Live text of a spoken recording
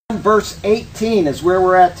Verse 18 is where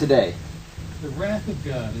we're at today. The wrath of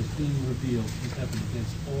God is being revealed from heaven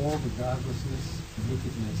against all the godlessness and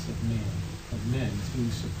wickedness of men who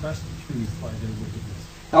suppress the truth by their wickedness.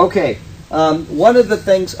 Okay, one of the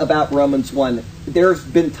things about Romans 1, there's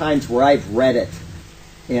been times where I've read it,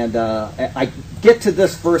 and I get to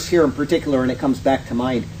this verse here in particular, and it comes back to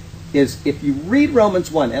mind, is if you read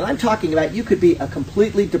Romans 1, and I'm talking about you could be a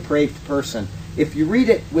completely depraved person, if you read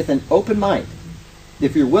it with an open mind,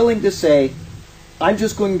 if you're willing to say, I'm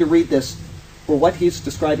just going to read this for what he's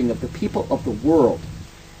describing of the people of the world,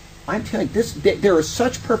 I'm telling you, there is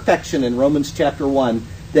such perfection in Romans chapter 1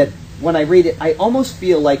 that when I read it, I almost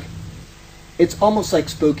feel like it's almost like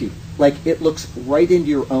spooky. Like it looks right into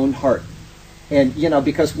your own heart. And,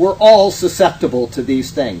 because we're all susceptible to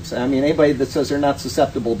these things. I mean, anybody that says they're not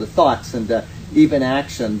susceptible to thoughts and even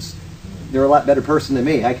actions, they're a lot better person than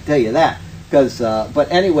me, I can tell you that.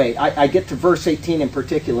 But anyway, I get to verse 18 in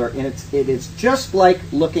particular, and it is just like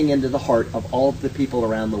looking into the heart of all of the people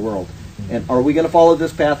around the world. And are we going to follow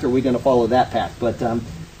this path, or are we going to follow that path? But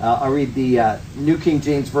I'll read the New King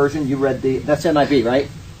James Version. You read that's NIV, right?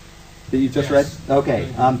 That you just read? Okay.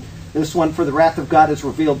 This one, for the wrath of God is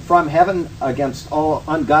revealed from heaven against all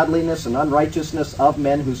ungodliness and unrighteousness of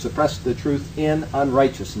men who suppress the truth in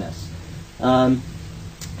unrighteousness.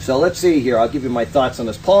 So let's see here. I'll give you my thoughts on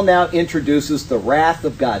this. Paul now introduces the wrath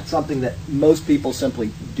of God, something that most people simply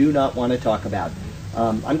do not want to talk about.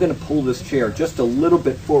 I'm going to pull this chair just a little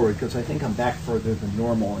bit forward because I think I'm back further than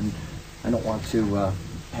normal, and I don't want to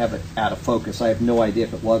have it out of focus. I have no idea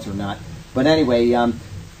if it was or not. But anyway,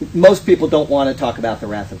 most people don't want to talk about the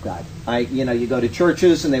wrath of God. You go to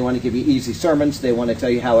churches and they want to give you easy sermons. They want to tell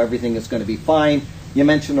you how everything is going to be fine. You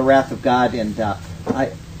mention the wrath of God, and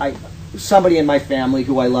somebody in my family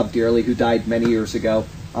who I love dearly, who died many years ago,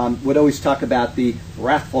 would always talk about the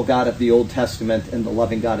wrathful God of the Old Testament and the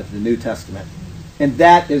loving God of the New Testament. And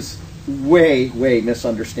that is way, way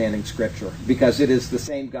misunderstanding Scripture, because it is the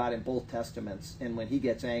same God in both Testaments, and when he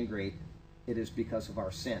gets angry, it is because of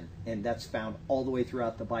our sin. And that's found all the way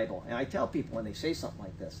throughout the Bible. And I tell people when they say something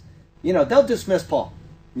like this, they'll dismiss Paul.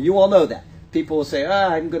 You all know that. People will say,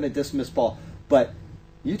 I'm going to dismiss Paul. But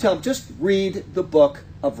you tell them, just read the book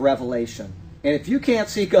of Revelation. And if you can't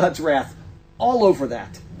see God's wrath all over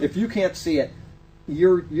that, if you can't see it,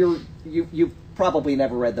 you've probably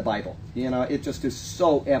never read the Bible. It just is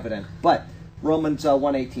so evident. But Romans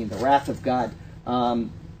 1:18, the wrath of God.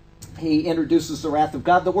 He introduces the wrath of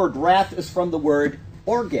God. The word wrath is from the word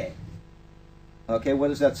orge. Okay, what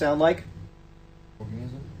does that sound like?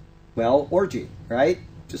 Organism? Well, orgy, right?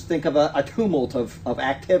 Just think of a tumult of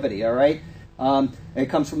activity, all right? It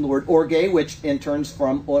comes from the word orge, which in turns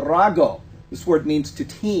from orago. This word means to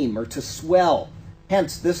teem or to swell.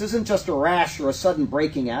 Hence, this isn't just a rash or a sudden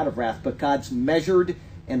breaking out of wrath, but God's measured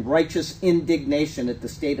and righteous indignation at the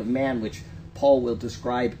state of man, which Paul will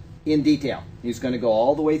describe in detail. He's going to go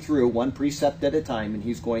all the way through, one precept at a time, and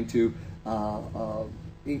he's going to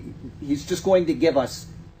he's just going to give us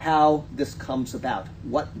how this comes about,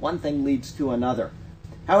 what one thing leads to another.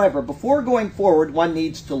 However, before going forward, one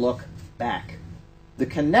needs to look back. The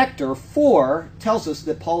connector 4 tells us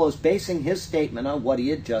that Paul is basing his statement on what he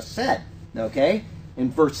had just said. Okay?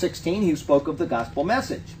 In verse 16, he spoke of the gospel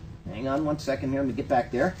message. Hang on one second here, let me get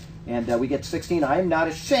back there. And we get 16, I am not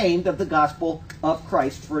ashamed of the gospel of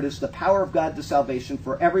Christ, for it is the power of God to salvation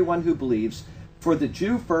for everyone who believes, for the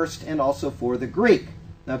Jew first and also for the Greek.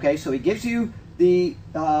 Okay, so he gives you the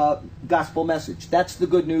gospel message. That's the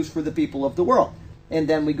good news for the people of the world. And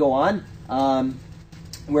then we go on.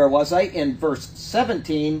 Where was I? In verse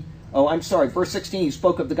 17. Verse 16, he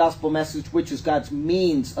spoke of the gospel message, which is God's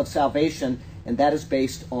means of salvation, and that is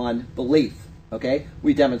based on belief. Okay?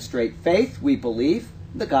 We demonstrate faith, we believe,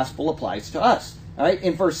 the gospel applies to us. All right?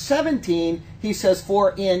 In verse 17, he says,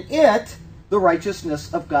 for in it the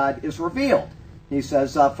righteousness of God is revealed. He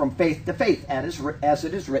says, from faith to faith, as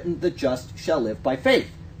it is written, the just shall live by faith.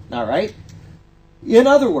 All right? In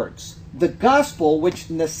other words, the gospel which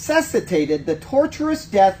necessitated the torturous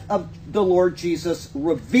death of the Lord Jesus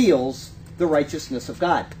reveals the righteousness of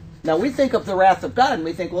God. Now, we think of the wrath of God, and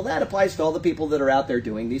we think, well, that applies to all the people that are out there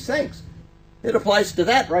doing these things. It applies to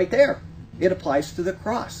that right there. It applies to the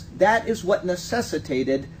cross. That is what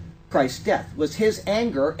necessitated Christ's death, was his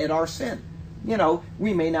anger at our sin.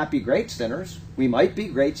 We may not be great sinners. We might be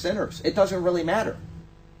great sinners. It doesn't really matter.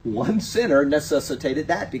 One sinner necessitated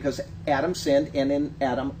that because Adam sinned, and in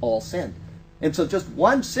Adam all sinned. And so just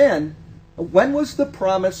one sin, when was the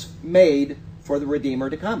promise made for the Redeemer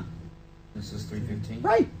to come? Genesis 3:15.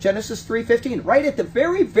 Right, Genesis 3:15. Right at the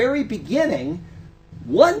very, very beginning,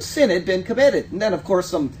 one sin had been committed. And then, of course,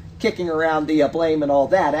 some kicking around the blame and all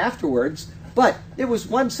that afterwards. But there was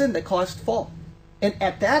one sin that caused fall. And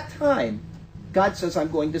at that time, God says,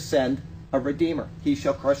 I'm going to send a Redeemer. He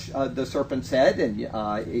shall crush the serpent's head,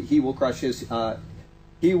 and he will crush his...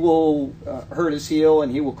 he will hurt his heel,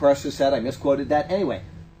 and he will crush his head. I misquoted that. Anyway.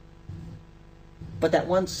 But that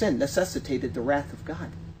one sin necessitated the wrath of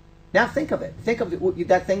God. Now think of it. Think of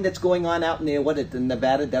that thing that's going on out in the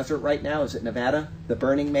Nevada desert right now. Is it Nevada? The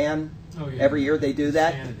Burning Man? Oh, yeah. Every year they do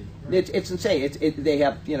that. Insanity, right? It's insane. They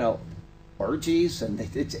have, orgies and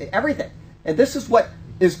it's everything. And this is what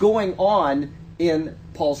is going on in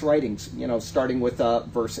Paul's writings, starting with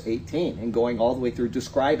verse 18 and going all the way through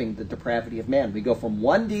describing the depravity of man. We go from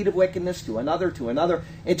one deed of wickedness to another.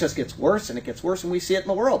 It just gets worse and it gets worse, and we see it in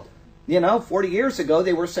the world. 40 years ago,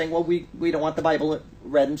 they were saying, well, we don't want the Bible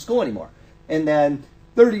read in school anymore. And then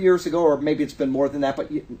 30 years ago, or maybe it's been more than that,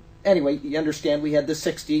 but anyway, you understand we had the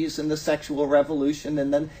 60s and the sexual revolution,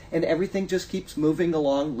 and everything just keeps moving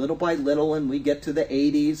along little by little, and we get to the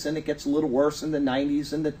 80s, and it gets a little worse in the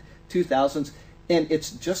 90s and the 2000s. And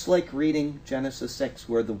it's just like reading Genesis 6,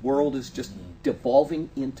 where the world is just devolving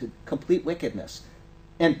into complete wickedness.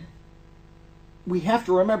 And we have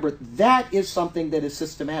to remember that is something that is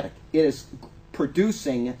systematic. It is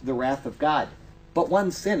producing the wrath of God. But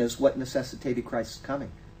one sin is what necessitated Christ's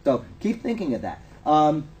coming. So keep thinking of that.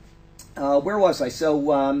 Where was I?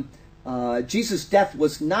 So Jesus' death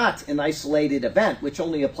was not an isolated event, which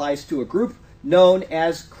only applies to a group known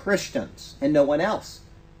as Christians and no one else.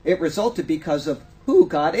 It resulted because of who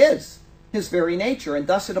God is, his very nature, and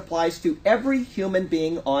thus it applies to every human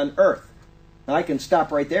being on earth. Now I can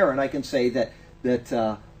stop right there and I can say that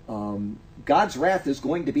God's wrath is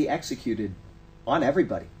going to be executed on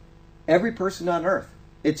everybody, every person on earth.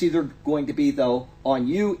 It's either going to be, though, on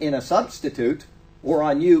you in a substitute or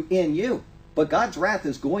on you in you. But God's wrath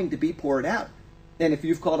is going to be poured out. And if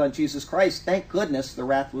you've called on Jesus Christ, thank goodness the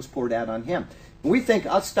wrath was poured out on him. And we think,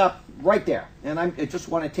 I'll stop right there. And I just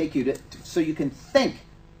want to take you so you can think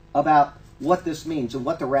about what this means and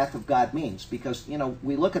what the wrath of God means. Because,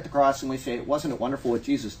 we look at the cross and we say, wasn't it wonderful what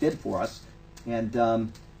Jesus did for us? And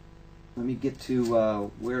let me get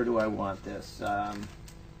to, where do I want this?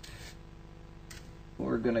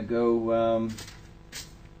 We're going to go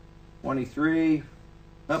 23.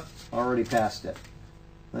 Oh, already passed it.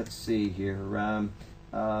 Let's see here.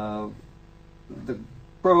 The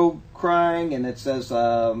crow crying, and it says,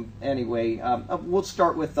 anyway, we'll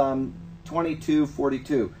start with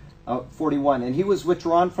 41. And he was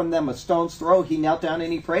withdrawn from them a stone's throw. He knelt down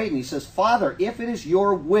and he prayed, and he says, Father, if it is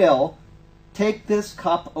your will, take this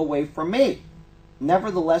cup away from me.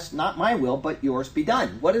 Nevertheless, not my will, but yours be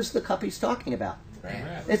done. What is the cup he's talking about?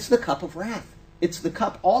 Wrath. It's the cup of wrath. It's the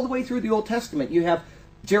cup all the way through the Old Testament. You have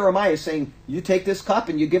Jeremiah saying, you take this cup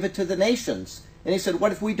and you give it to the nations. And he said,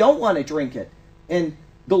 what if we don't want to drink it? And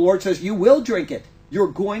the Lord says, you will drink it. You're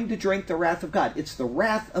going to drink the wrath of God. It's the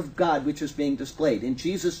wrath of God which is being displayed. And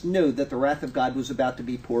Jesus knew that the wrath of God was about to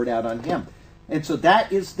be poured out on him. And so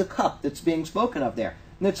that is the cup that's being spoken of there.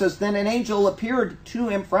 And it says, then an angel appeared to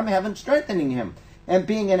him from heaven, strengthening him. And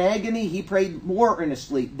being in agony, he prayed more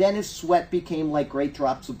earnestly. Then his sweat became like great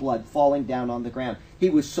drops of blood falling down on the ground.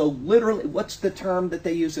 He was so literally, what's the term that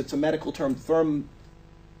they use? It's a medical term, thrombosis.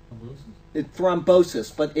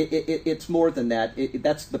 But it's more than that.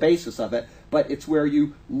 That's the basis of it. But it's where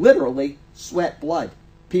you literally sweat blood.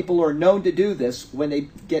 People are known to do this when they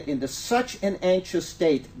get into such an anxious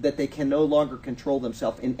state that they can no longer control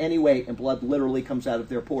themselves in any way, and blood literally comes out of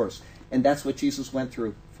their pores. And that's what Jesus went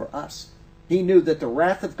through for us. He knew that the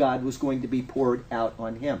wrath of God was going to be poured out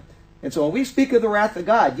on him. And so when we speak of the wrath of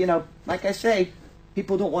God, like I say,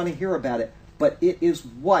 people don't want to hear about it. But it is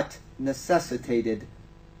what necessitated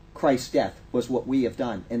Christ's death, was what we have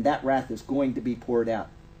done. And that wrath is going to be poured out.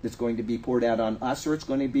 It's going to be poured out on us, or it's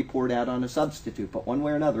going to be poured out on a substitute. But one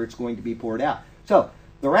way or another, it's going to be poured out. So,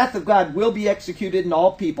 the wrath of God will be executed in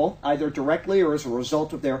all people, either directly or as a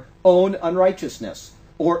result of their own unrighteousness,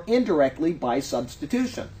 or indirectly by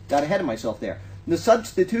substitution. Got ahead of myself there. The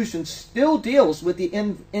substitution still deals with the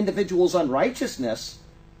individual's unrighteousness,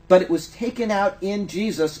 but it was taken out in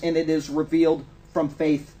Jesus, and it is revealed from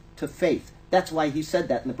faith to faith. That's why he said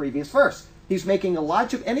that in the previous verse. He's making a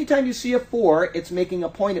logic. Anytime you see a for, it's making a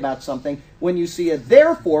point about something. When you see a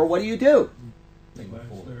therefore, what do?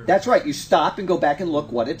 That's right. You stop and go back and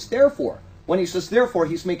look what it's there for. When he says therefore,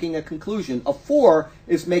 he's making a conclusion. A for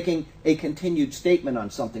is making a continued statement on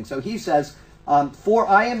something. So he says, for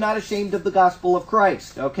I am not ashamed of the gospel of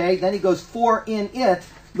Christ. Okay? Then he goes, for in it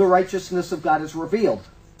the righteousness of God is revealed,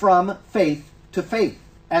 from faith to faith.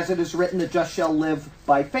 As it is written, the just shall live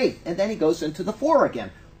by faith. And then he goes into the for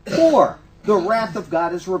again. For The wrath of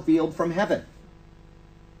God is revealed from heaven.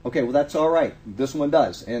 Okay, well, that's all right. This one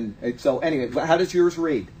does. And so, anyway, how does yours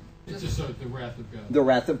read? It's just the wrath of God. The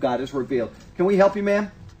wrath of God is revealed. Can we help you,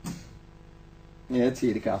 ma'am? Yeah, it's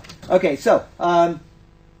you to go. Okay, so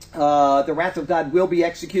the wrath of God will be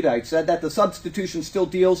executed. I said that the substitution still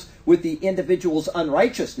deals with the individual's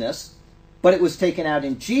unrighteousness, but it was taken out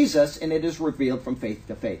in Jesus, and it is revealed from faith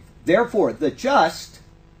to faith. Therefore, the just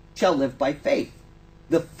shall live by faith.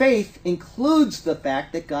 The faith includes the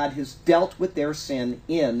fact that God has dealt with their sin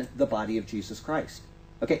in the body of Jesus Christ.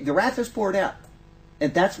 Okay, the wrath is poured out.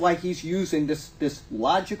 And that's why he's using this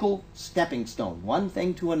logical stepping stone, one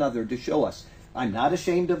thing to another, to show us, I'm not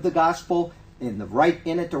ashamed of the gospel. In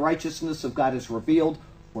it, the righteousness of God is revealed,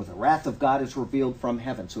 or the wrath of God is revealed from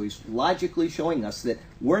heaven. So he's logically showing us that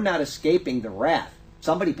we're not escaping the wrath.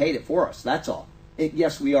 Somebody paid it for us, that's all.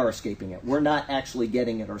 Yes, we are escaping it. We're not actually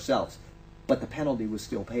getting it ourselves. But the penalty was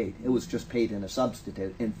still paid. It was just paid in a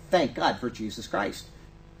substitute. And thank God for Jesus Christ.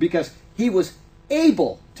 Because he was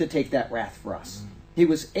able to take that wrath for us. He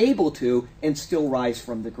was able to and still rise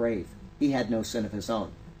from the grave. He had no sin of his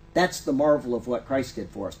own. That's the marvel of what Christ did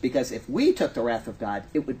for us. Because if we took the wrath of God,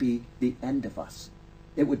 it would be the end of us.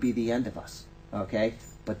 It would be the end of us. Okay?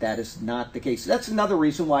 But that is not the case. That's another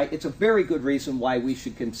reason why, it's a very good reason why we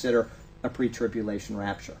should consider a pre-tribulation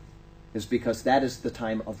rapture. Is because that is the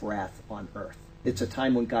time of wrath on earth. It's a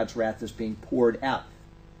time when God's wrath is being poured out.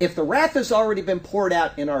 If the wrath has already been poured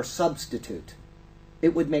out in our substitute,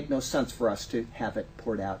 it would make no sense for us to have it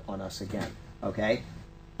poured out on us again. Okay?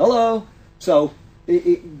 Hello? So,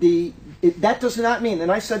 that does not mean,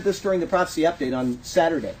 and I said this during the prophecy update on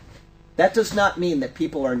Saturday, that does not mean that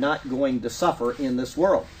people are not going to suffer in this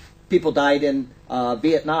world. People died in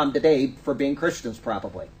Vietnam today for being Christians,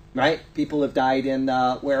 probably. Right? People have died in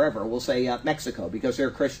wherever, we'll say Mexico, because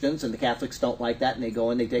they're Christians and the Catholics don't like that, and they go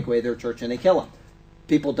and they take away their church and they kill them.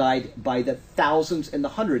 People died by the thousands and the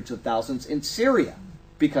hundreds of thousands in Syria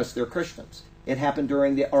because they're Christians. It happened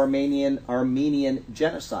during the Armenian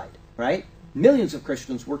genocide, right? Millions of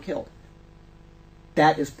Christians were killed.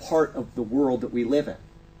 That is part of the world that we live in.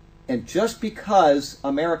 And just because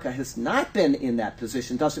America has not been in that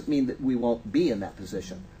position doesn't mean that we won't be in that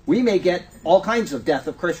position. We may get all kinds of death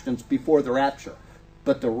of Christians before the rapture.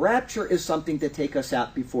 But the rapture is something to take us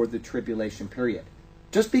out before the tribulation period.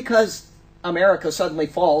 Just because America suddenly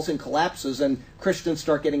falls and collapses and Christians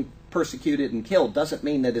start getting persecuted and killed doesn't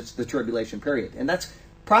mean that it's the tribulation period. And that's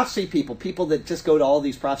prophecy people that just go to all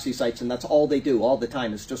these prophecy sites and that's all they do all the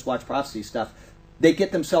time is just watch prophecy stuff. They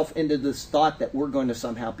get themselves into this thought that we're going to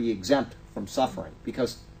somehow be exempt from suffering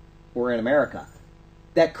because we're in America.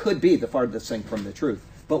 That could be the farthest thing from the truth.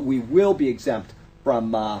 But we will be exempt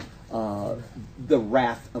from the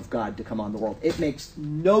wrath of God to come on the world. It makes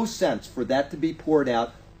no sense for that to be poured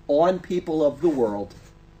out on people of the world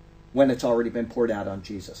when it's already been poured out on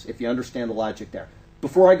Jesus, if you understand the logic there.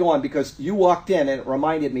 Before I go on, because you walked in and it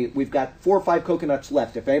reminded me, we've got 4 or 5 coconuts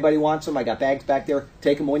left. If anybody wants them, I got bags back there.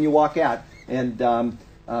 Take them when you walk out. And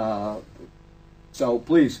so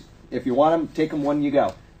please, if you want them, take them when you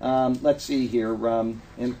go. Let's see here.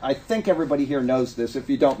 And I think everybody here knows this. If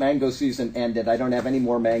you don't, mango season ended. I don't have any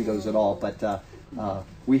more mangoes at all, but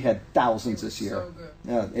we had thousands this year.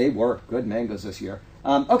 They were good mangoes this year.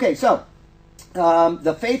 Okay, so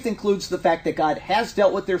the faith includes the fact that God has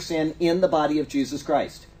dealt with their sin in the body of Jesus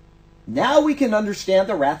Christ. Now we can understand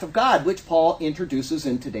the wrath of God, which Paul introduces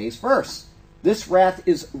in today's verse. This wrath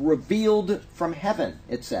is revealed from heaven,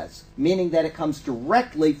 it says, meaning that it comes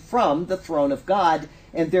directly from the throne of God,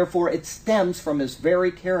 and therefore it stems from his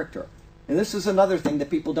very character. And this is another thing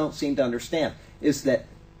that people don't seem to understand, is that,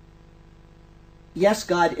 yes,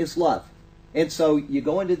 God is love. And so you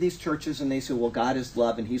go into these churches and they say, well, God is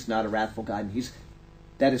love and he's not a wrathful God. And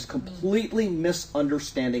that is completely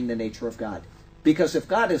misunderstanding the nature of God. Because if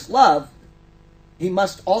God is love, he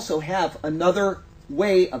must also have another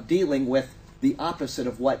way of dealing with the opposite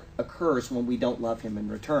of what occurs when we don't love him in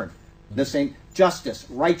return. The same justice,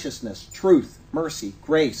 righteousness, truth, mercy,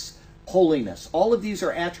 grace, holiness. All of these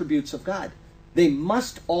are attributes of God. They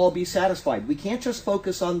must all be satisfied. We can't just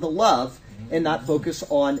focus on the love and not focus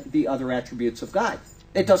on the other attributes of God.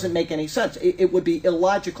 It doesn't make any sense. It would be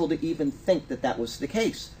illogical to even think that that was the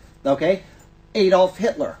case. Okay? Adolf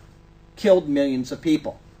Hitler killed millions of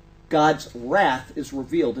people. God's wrath is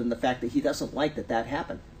revealed in the fact that he doesn't like that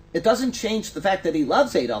happened. It doesn't change the fact that he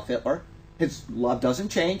loves Adolf Hitler. His love doesn't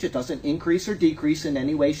change. It doesn't increase or decrease in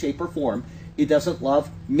any way, shape, or form. He doesn't love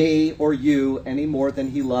me or you any more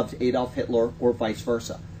than he loved Adolf Hitler or vice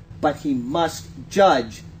versa. But he must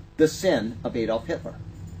judge the sin of Adolf Hitler.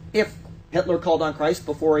 If Hitler called on Christ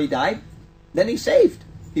before he died, then he's saved.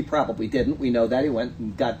 He probably didn't. We know that. He went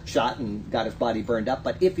and got shot and got his body burned up.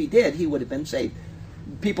 But if he did, he would have been saved.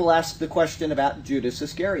 People ask the question about Judas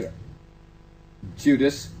Iscariot.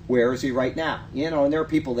 Judas, where is he right now? And there are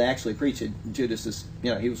people that actually preach it. Judas is,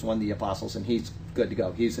 he was one of the apostles, and he's good to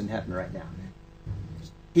go. He's in heaven right now.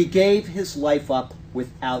 He gave his life up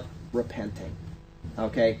without repenting.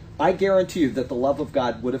 Okay? I guarantee you that the love of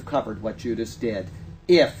God would have covered what Judas did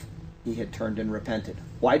if he had turned and repented.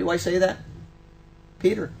 Why do I say that?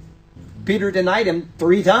 Peter. Peter denied him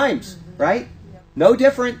 3 times, right? No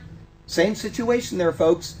different. Same situation there,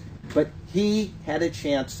 folks. But he had a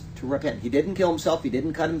chance to repent. He didn't kill himself. He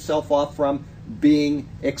didn't cut himself off from being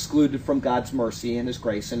excluded from God's mercy and his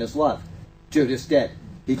grace and his love. Judas did.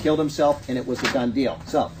 He killed himself, and it was a done deal.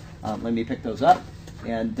 So, let me pick those up.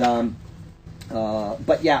 And,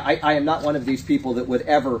 but yeah, I am not one of these people that would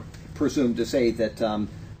ever presume to say that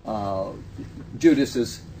Judas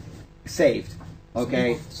is saved.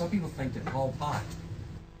 Okay? Some people think that Pol Pot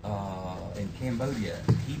in Cambodia,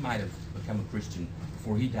 he might have become a Christian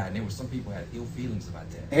before he died. And there were some people who had ill feelings about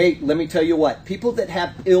that. Hey, let me tell you what. People that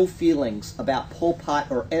have ill feelings about Pol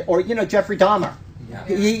Pot or Jeffrey Dahmer, Yeah.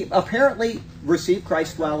 he apparently received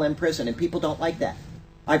Christ while in prison, and people don't like that.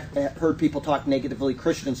 I've heard people talk negatively,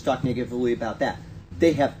 Christians talk negatively about that.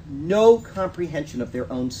 They have no comprehension of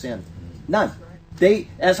their own sin. None. They,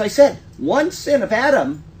 as I said, one sin of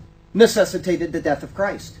Adam necessitated the death of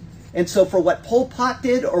Christ. And so for what Pol Pot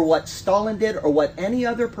did or what Stalin did or what any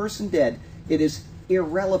other person did, it is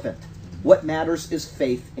irrelevant. What matters is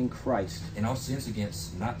faith in Christ. And all sins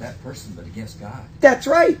against not that person, but against God. That's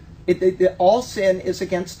right. All sin is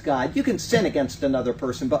against God. You can sin against another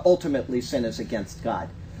person, but ultimately sin is against God.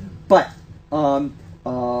 But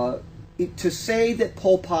to say that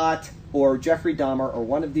Pol Pot or Jeffrey Dahmer or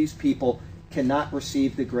one of these people cannot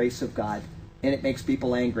receive the grace of God, and it makes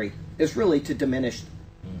people angry, is really to diminish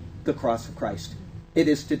the cross of Christ. It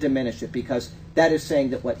is to diminish it, because that is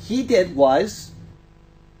saying that what he did was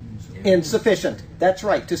insufficient. That's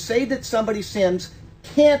right. To say that somebody's sins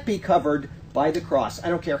can't be covered by the cross, I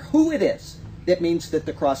don't care who it is, it means that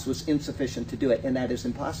the cross was insufficient to do it, and that is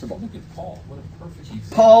impossible. Look at Paul. What a perfect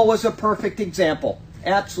example. Paul was a perfect example.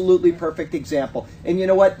 Absolutely perfect example. And you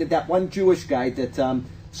know what? That one Jewish guy that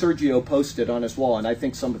Sergio posted on his wall, and I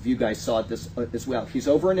think some of you guys saw this as well. He's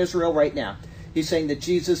over in Israel right now. He's saying that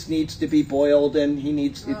Jesus needs to be boiled and he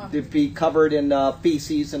needs to be covered in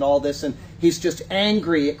feces and all this. And he's just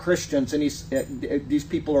angry at Christians. And these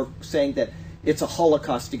people are saying that it's a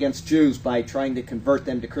Holocaust against Jews by trying to convert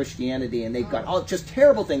them to Christianity. And they've got just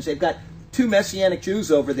terrible things. They've got 2 Messianic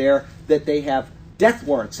Jews over there that they have death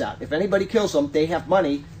warrants out. If anybody kills them, they have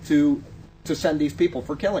money to send these people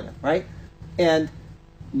for killing them, right? And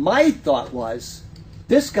my thought was,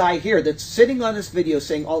 this guy here that's sitting on this video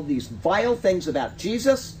saying all these vile things about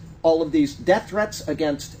Jesus, all of these death threats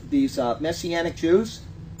against these Messianic Jews,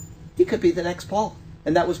 he could be the next Paul.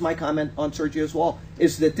 And that was my comment on Sergio's wall,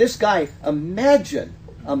 is that this guy, imagine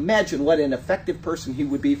what an effective person he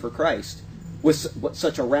would be for Christ with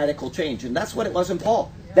such a radical change. And that's what it was in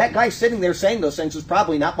Paul. That guy sitting there saying those things was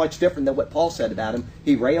probably not much different than what Paul said about him.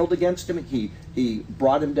 He railed against him. He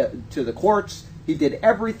brought him to the courts. He did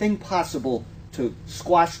everything possible to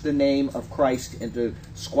squash the name of Christ and to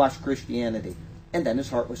squash Christianity. And then his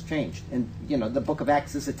heart was changed. And, the book of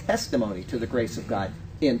Acts is a testimony to the grace of God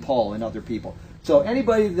in Paul and other people. So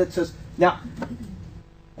anybody that says... Now,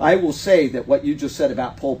 I will say that what you just said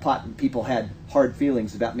about Pol Pot, and people had hard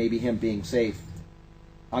feelings about maybe him being saved.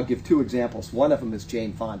 I'll give 2 examples. One of them is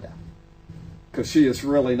Jane Fonda, because she is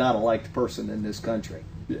really not a liked person in this country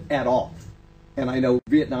at all. And I know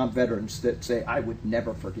Vietnam veterans that say, I would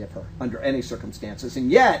never forgive her under any circumstances. And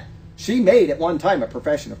yet, she made at one time a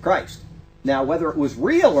profession of Christ. Now, whether it was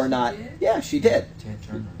real or not, yeah, she did. Ted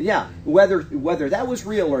Turner. Yeah, whether that was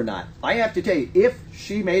real or not, I have to tell you, if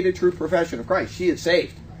she made a true profession of Christ, she is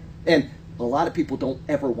saved. And a lot of people don't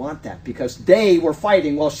ever want that, because they were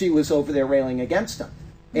fighting while she was over there railing against them.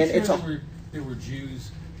 And there were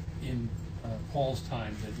Jews in Paul's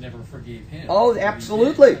time that never forgave him. Oh,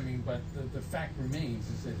 absolutely. But the fact remains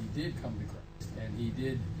is that he did come to Christ, and he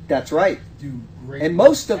did. That's right. Do great. And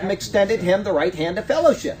most of them extended him the right hand of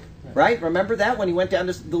fellowship. Right? Remember that when he went down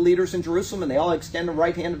to the leaders in Jerusalem, and they all extended the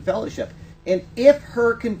right hand of fellowship. And if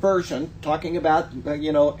her conversion, talking about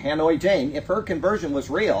Hanoi Jane, if her conversion was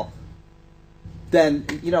real, then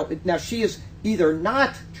now she is either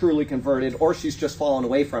not truly converted or she's just fallen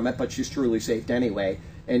away from it, but she's truly saved anyway.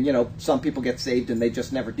 And some people get saved and they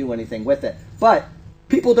just never do anything with it. But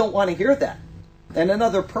people don't want to hear that. And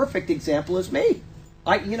another perfect example is me.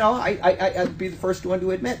 I'd be the first one to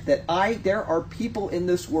admit that there are people in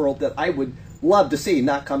this world that I would love to see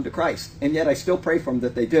not come to Christ, and yet I still pray for them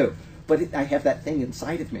that they do. But I have that thing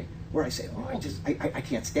inside of me where I say, oh, I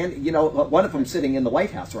can't stand it. You know, one of them sitting in the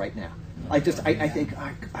White House right now. I think,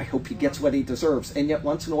 I hope he gets what he deserves. And yet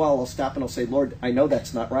once in a while I'll stop and I'll say, Lord, I know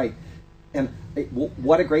that's not right. And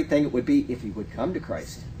what a great thing it would be if he would come to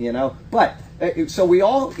Christ, you know. But so we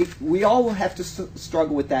all will have to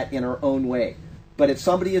struggle with that in our own way. But if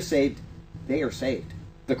somebody is saved, they are saved.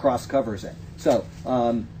 The cross covers it. So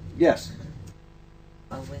yes.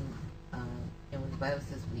 When the Bible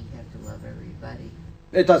says we have to love everybody,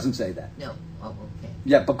 It doesn't say that. no. Oh, okay.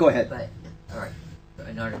 Yeah, but go ahead. But all right,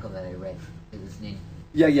 an article that I read, it was an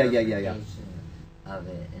Yeah. interpretation of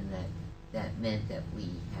it, and that meant that we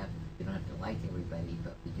don't have to like everybody,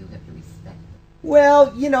 but we do have to respect them.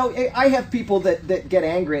 Well, you know, I have people that get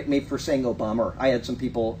angry at me for saying oh bummer. I had some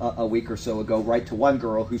people a week or so ago write to one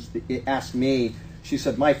girl who asked me, she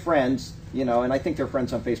said, my friends, you know, and I think they're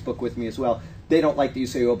friends on Facebook with me as well, they don't like that you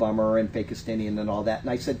say oh bummer and Pakistani and all that. And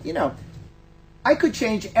I said, you know, I could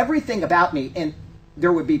change everything about me and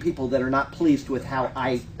there would be people that are not pleased with how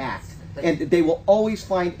I act. And they will always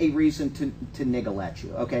find a reason to niggle at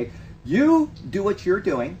you, okay? You do what you're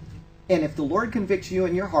doing. And if the Lord convicts you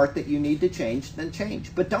in your heart that you need to change, then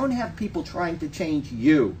change. But don't have people trying to change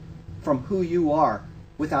you from who you are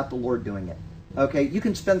without the Lord doing it. Okay? You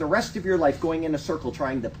can spend the rest of your life going in a circle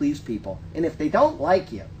trying to please people. And if they don't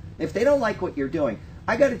like you, if they don't like what you're doing,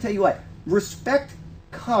 I got to tell you what, respect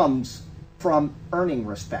comes from earning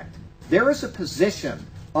respect. There is a position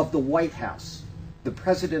of the White House, the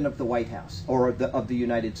president of the White House, or of the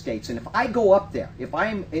United States. And if I go up there, if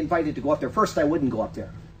I'm invited to go up there, first I wouldn't go up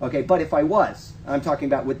there. Okay, but if I was, I'm talking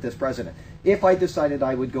about with this president, if I decided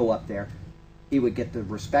I would go up there, he would get the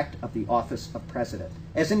respect of the office of president.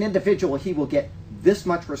 As an individual, he will get this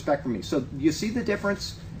much respect from me. So you see the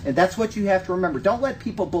difference? And that's what you have to remember. Don't let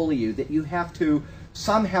people bully you that you have to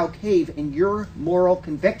somehow cave in your moral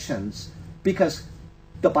convictions because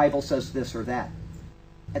the Bible says this or that.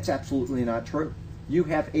 That's absolutely not true. You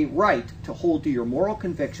have a right to hold to your moral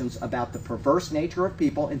convictions about the perverse nature of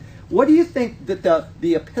people. And what do you think that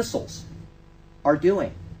the epistles are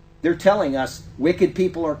doing? They're telling us wicked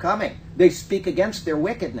people are coming. They speak against their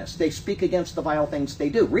wickedness. They speak against the vile things they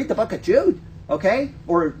do. Read the book of Jude, okay?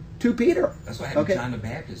 Or 2 Peter. That's what happened okay? to John the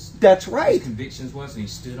Baptist. That's right. His convictions was, and he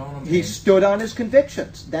stood on them. He stood on his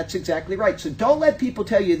convictions. That's exactly right. So don't let people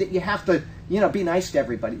tell you that you have to, be nice to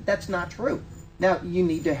everybody. That's not true. Now, you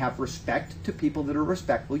need to have respect to people that are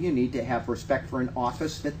respectful. You need to have respect for an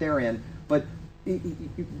office that they're in. But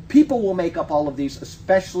people will make up all of these,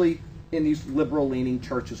 especially in these liberal-leaning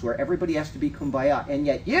churches where everybody has to be kumbaya. And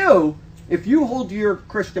yet if you hold to your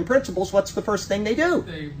Christian principles, what's the first thing they do?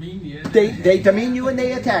 They mean you. They demean you and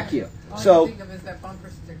they attack you. All I think of is that bumper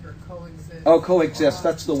sticker, coexist. Oh, coexist.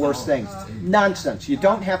 That's the worst thing. Nonsense. You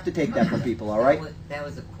don't have to take that from people, all right? That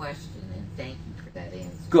was a question, and thank you for that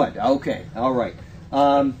answer. Good. Okay. All right.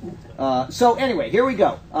 So anyway, here we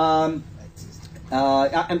go. I'm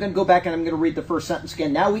going to go back and I'm going to read the first sentence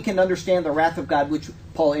again. Now we can understand the wrath of God, which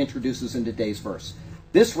Paul introduces in today's verse.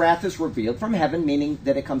 This wrath is revealed from heaven, meaning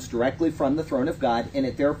that it comes directly from the throne of God, and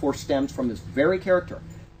it therefore stems from his very character.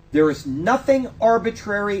 There is nothing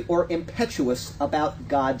arbitrary or impetuous about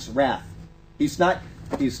God's wrath. He's not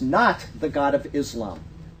the God of Islam,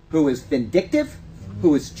 who is vindictive,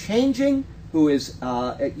 who is changing, who is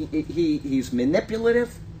he's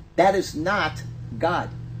manipulative. That is not God.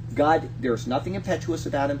 God, there's nothing impetuous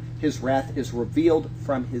about him. His wrath is revealed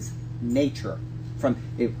from his nature.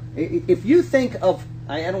 If you think of,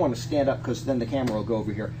 I don't want to stand up because then the camera will go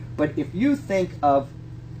over here, but if you think of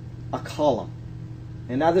a column,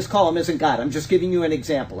 and now this column isn't God, I'm just giving you an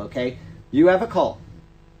example, okay? You have a column.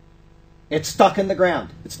 It's stuck in the ground.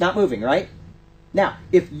 It's not moving, right? Now,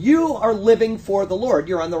 if you are living for the Lord,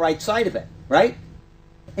 you're on the right side of it, right?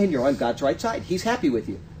 And you're on God's right side. He's happy with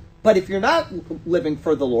you. But if you're not living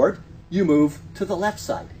for the Lord, you move to the left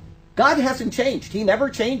side. God hasn't changed. He never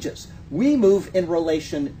changes. We move in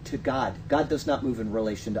relation to God. God does not move in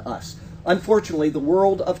relation to us. Unfortunately, the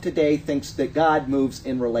world of today thinks that God moves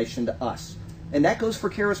in relation to us. And that goes for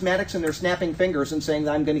charismatics and their snapping fingers and saying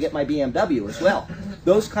that I'm going to get my BMW as well.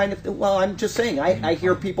 Those kind of, well, I'm just saying, I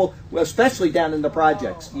hear people, especially down in the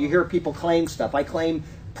projects, you hear people claim stuff. I claim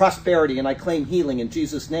prosperity and I claim healing in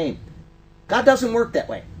Jesus' name. God doesn't work that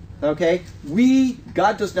way. Okay?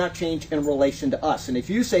 God does not change in relation to us. And if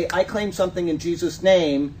you say, I claim something in Jesus'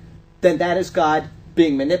 name, then that is God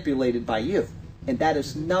being manipulated by you. And that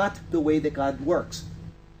is not the way that God works.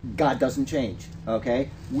 God doesn't change. Okay?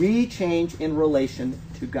 We change in relation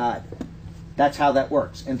to God. That's how that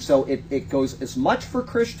works. And so it goes as much for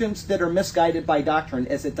Christians that are misguided by doctrine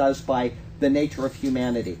as it does by the nature of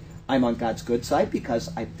humanity. I'm on God's good side because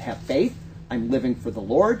I have faith. I'm living for the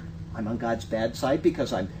Lord. I'm on God's bad side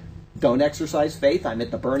because I don't exercise faith. I'm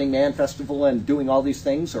at the Burning Man Festival and doing all these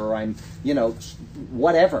things, or I'm,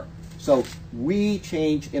 whatever. So we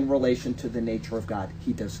change in relation to the nature of God.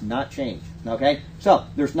 He does not change. Okay? So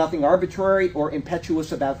there's nothing arbitrary or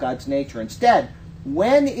impetuous about God's nature. Instead,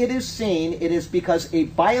 when it is seen, it is because a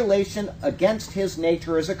violation against his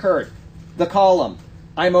nature has occurred. The column.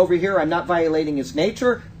 I'm over here. I'm not violating his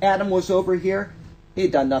nature. Adam was over here. He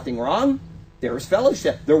had done nothing wrong. There's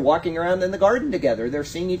fellowship. They're walking around in the garden together. They're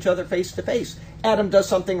seeing each other face to face. Adam does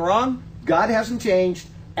something wrong. God hasn't changed.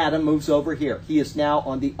 Adam moves over here. He is now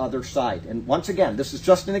on the other side. And once again, this is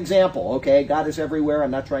just an example, okay? God is everywhere.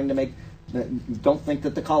 I'm not trying to make... Don't think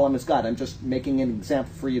that the column is God. I'm just making an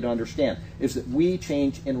example for you to understand. Is that we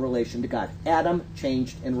change in relation to God. Adam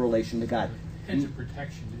changed in relation to God. Hedge of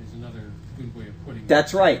protection is another good way of putting it.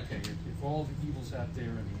 That's right. Okay, if all the evil's out there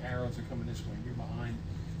and the arrows are coming this way, and you're behind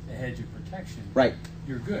the hedge of protection, right,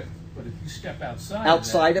 you're good. But if you step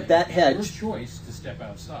outside of that hedge, it's your choice to step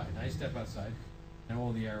outside. And I step outside, and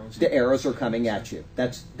all the arrows are coming at you.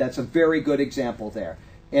 That's a very good example there.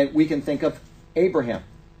 And we can think of Abraham.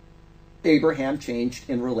 Abraham changed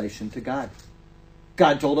in relation to God.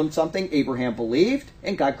 God told him something, Abraham believed,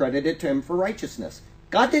 and God credited it to him for righteousness.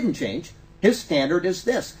 God didn't change. His standard is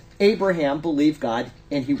this. Abraham believed God,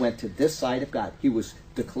 and he went to this side of God. He was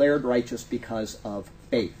declared righteous because of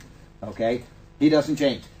faith. Okay? He doesn't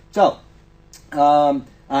change. So,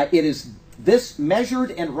 it is this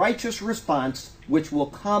measured and righteous response which will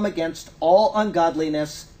come against all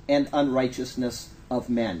ungodliness and unrighteousness of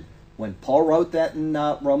men. When Paul wrote that in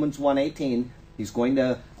Romans 1:18, he's going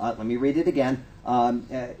to, let me read it again,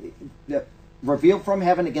 revealed from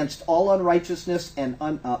heaven against all unrighteousness and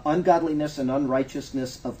ungodliness and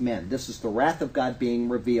unrighteousness of men. This is the wrath of God being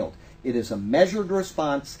revealed. It is a measured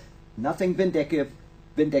response, nothing vindictive,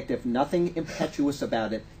 nothing impetuous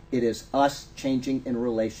about it. It is us changing in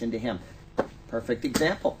relation to him. Perfect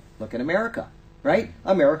example. Look at America, right?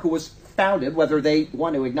 America was founded, whether they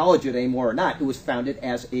want to acknowledge it anymore or not, it was founded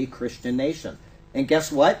as a Christian nation. And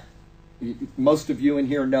guess what? Most of you in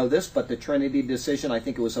here know this, but the Trinity decision, I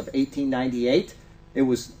think it was of 1898, it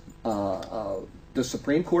was the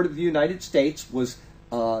Supreme Court of the United States was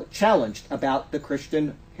challenged about the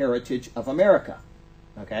Christian heritage of America.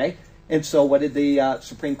 Okay? And so what did the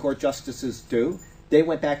Supreme Court justices do? They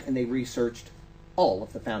went back and they researched all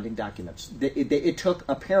of the founding documents. It took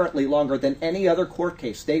apparently longer than any other court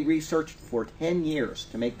case. They researched for 10 years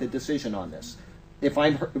to make the decision on this, if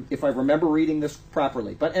I remember reading this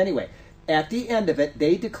properly. But anyway, at the end of it,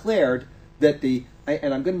 they declared that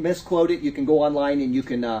and I'm going to misquote it, you can go online and you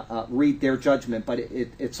can read their judgment, but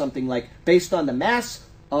it's something like, based on the mass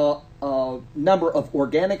number of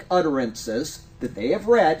organic utterances that they have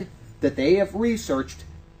read, that they have researched,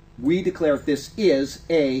 we declare this is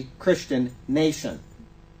a Christian nation.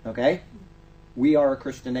 Okay? We are a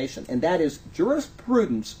Christian nation. And that is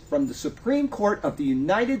jurisprudence from the Supreme Court of the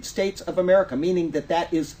United States of America, meaning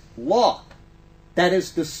that is law. That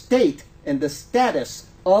is the state and the status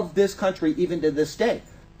of this country even to this day.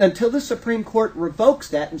 Until the Supreme Court revokes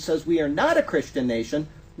that and says we are not a Christian nation,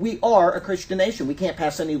 we are a Christian nation. We can't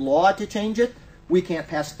pass any law to change it. We can't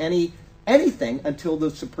pass anything until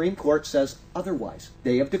the Supreme Court says otherwise.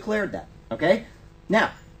 They have declared that. Okay?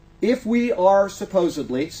 Now, if we are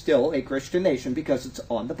supposedly still a Christian nation because it's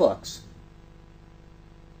on the books,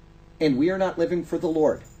 and we are not living for the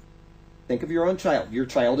Lord, think of your own child. Your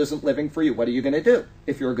child isn't living for you. What are you going to do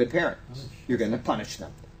if you're a good parent? You're going to punish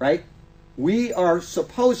them, right? We are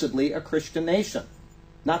supposedly a Christian nation.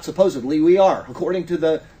 Not supposedly, we are, according to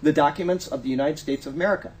the documents of the United States of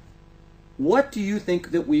America. What do you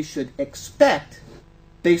think that we should expect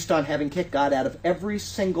based on having kicked God out of every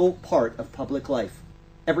single part of public life?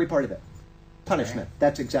 Every part of it. Punishment.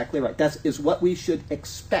 That's exactly right. That is what we should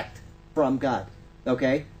expect from God.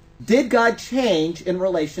 Okay? Did God change in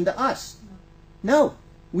relation to us? No.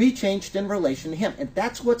 We changed in relation to him. And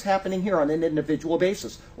that's what's happening here on an individual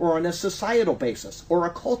basis, or on a societal basis, or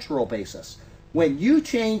a cultural basis. When you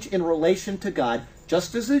change in relation to God,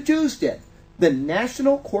 just as the Jews did, the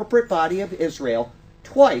national corporate body of Israel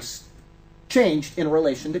twice changed in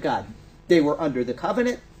relation to God. They were under the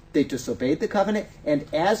covenant, they disobeyed the covenant, and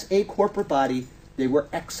as a corporate body, they were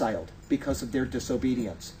exiled because of their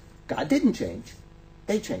disobedience. God didn't change.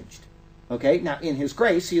 They changed. Okay? Now, in his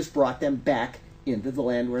grace, he has brought them back into the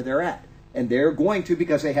land where they're at. And they're going to,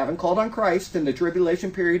 because they haven't called on Christ and the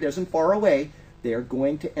tribulation period isn't far away, they're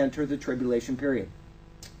going to enter the tribulation period.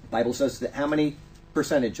 The Bible says that how many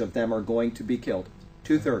percentage of them are going to be killed?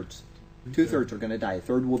 2/3. 2/3 are going to die. A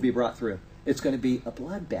third will be brought through. It's going to be a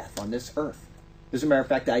bloodbath on this earth. As a matter of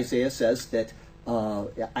fact, Isaiah says that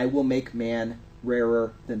I will make man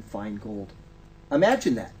rarer than fine gold.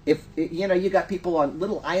 Imagine that. If you got people on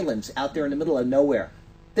little islands out there in the middle of nowhere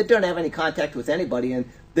that don't have any contact with anybody, and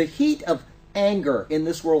the heat of anger in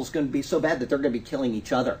this world is going to be so bad that they're going to be killing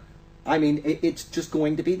each other. I mean, it's just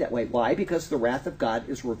going to be that way. Why? Because the wrath of God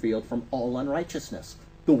is revealed from all unrighteousness.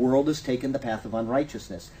 The world has taken the path of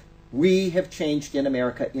unrighteousness. We have changed in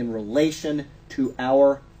America in relation to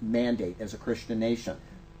our mandate as a Christian nation.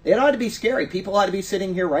 It ought to be scary. People ought to be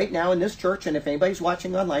sitting here right now in this church, and if anybody's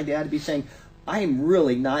watching online, they ought to be saying, I am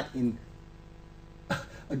really not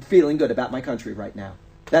feeling good about my country right now.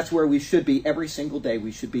 That's where we should be every single day.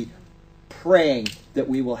 We should be praying that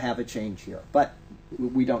we will have a change here. But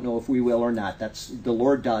we don't know if we will or not. The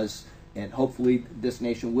Lord does, and hopefully this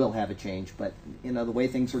nation will have a change. But, the way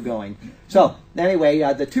things are going. So, anyway,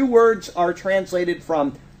 the two words are translated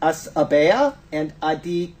from asabea and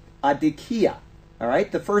adikia. All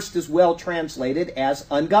right? The first is well translated as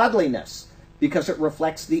ungodliness, because it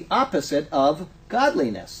reflects the opposite of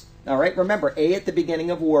godliness. All right? Remember, a at the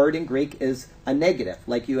beginning of a word in Greek is a negative.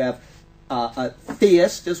 Like you have a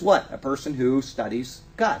theist is what? A person who studies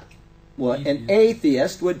God. Well, an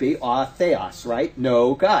atheist would be atheos, right?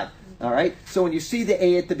 No God. All right? So when you see the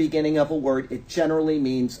a at the beginning of a word, it generally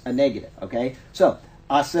means a negative. Okay? So,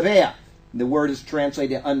 asabea. The word is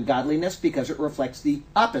translated ungodliness because it reflects the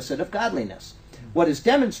opposite of godliness. What is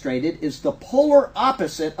demonstrated is the polar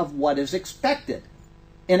opposite of what is expected.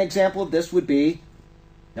 An example of this would be,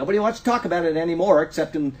 nobody wants to talk about it anymore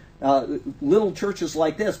except in little churches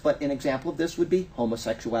like this, but an example of this would be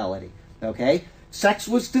homosexuality. Okay? Sex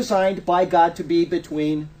was designed by God to be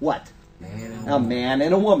between what? A man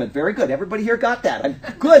and a woman. Very good. Everybody here got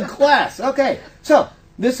that. Good class. Okay. So,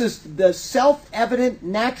 this is the self-evident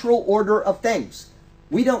natural order of things.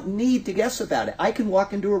 We don't need to guess about it. I can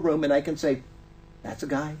walk into a room and I can say, that's a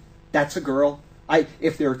guy. That's a girl.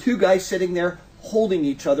 If there are two guys sitting there holding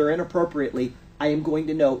each other inappropriately, I am going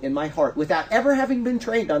to know in my heart, without ever having been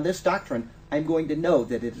trained on this doctrine, I'm going to know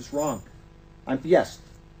that it is wrong. Yes?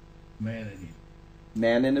 Man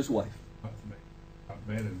and his wife. Not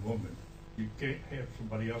man and woman. You can't have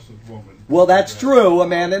somebody else's woman. Well, that's true, a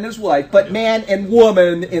man and his wife. But man and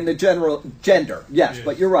woman in the general gender. Yes,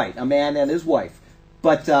 but you're right, a man and his wife.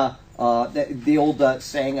 But the old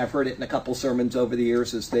saying, I've heard it in a couple sermons over the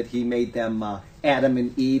years, is that he made them Adam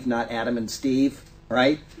and Eve, not Adam and Steve.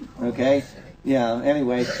 Right? Okay? Yeah,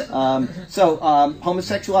 anyway.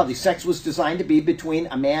 Homosexuality. Sex was designed to be between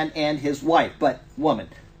a man and his wife, but woman.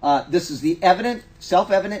 This is the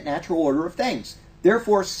self-evident natural order of things.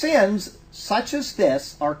 Therefore, sins such as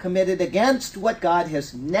this are committed against what God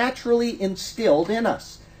has naturally instilled in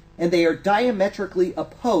us, and they are diametrically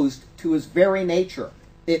opposed to his very nature.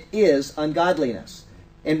 It is ungodliness.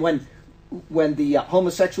 And when the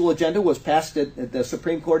homosexual agenda was passed at the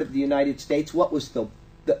Supreme Court of the United States, what was the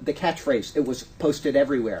catchphrase? It was posted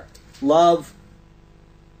everywhere. Love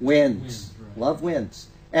wins. Right. Love wins.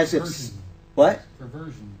 As Perversion. if what?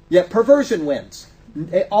 Perversion. Yeah, perversion wins.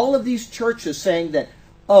 All of these churches saying that,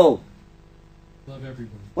 Love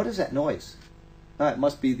everybody. what is that noise? It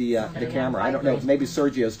must be the camera. I don't know. Maybe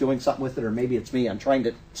Sergio's doing something with it, or maybe it's me. I'm trying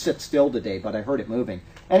to sit still today, but I heard it moving.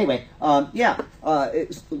 Anyway,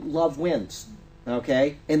 love wins.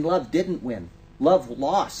 Okay? And love didn't win. Love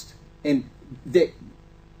lost. And the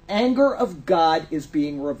anger of God is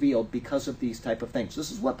being revealed because of these type of things.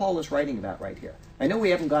 This is what Paul is writing about right here. I know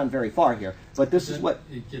we haven't gone very far here, but this is what...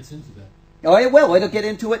 It gets into that. Oh, it will. It'll get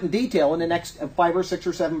into it in detail in the next 5 or 6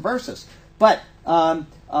 or 7 verses. But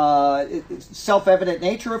self-evident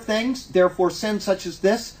nature of things, therefore sins such as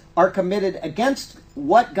this are committed against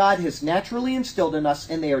what God has naturally instilled in us,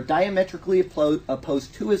 and they are diametrically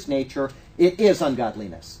opposed to his nature. It is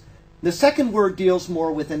ungodliness. The second word deals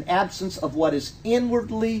more with an absence of what is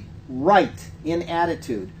inwardly right in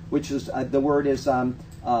attitude, which is the word is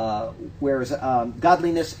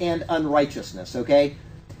godliness and unrighteousness. Okay.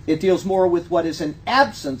 It deals more with what is an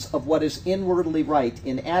absence of what is inwardly right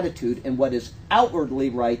in attitude and what is outwardly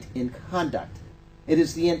right in conduct. It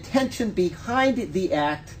is the intention behind the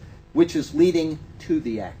act which is leading to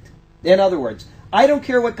the act. In other words, I don't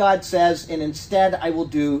care what God says, and instead I will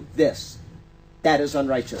do this. That is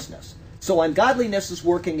unrighteousness. So ungodliness is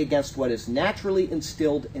working against what is naturally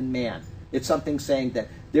instilled in man. It's something saying that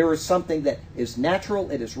there is something that is natural,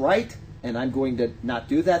 it is right, and I'm going to not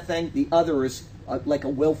do that thing. The other is like a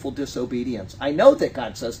willful disobedience. I know that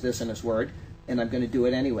God says this in his word, and I'm going to do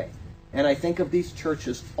it anyway. And I think of these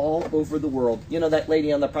churches all over the world. You know that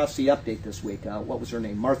lady on the Prophecy Update this week, what was her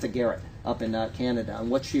name? Martha Garrett up in Canada, and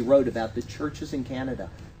what she wrote about the churches in Canada.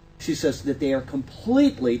 She says that they are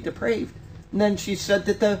completely depraved. And then she said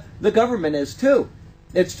that the government is too.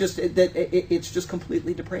 It's just that it's just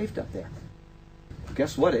completely depraved up there.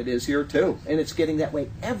 Guess what? It is here too. And it's getting that way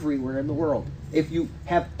everywhere in the world. If you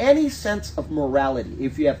have any sense of morality,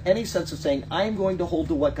 if you have any sense of saying, I'm going to hold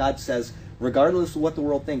to what God says, regardless of what the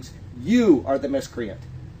world thinks, you are the miscreant.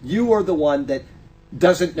 You are the one that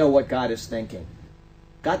doesn't know what God is thinking.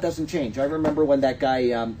 God doesn't change. I remember when that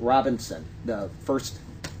guy Robinson, the first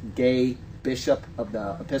gay bishop of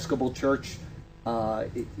the Episcopal Church,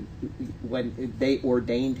 when they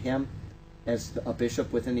ordained him as a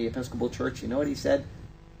bishop within the Episcopal Church, you know what he said?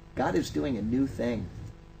 God is doing a new thing.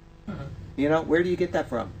 You know, where do you get that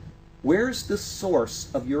from? Where's the source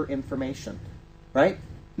of your information? Right?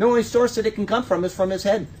 The only source that it can come from is from his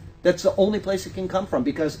head. That's the only place it can come from,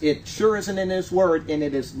 because it sure isn't in his word, and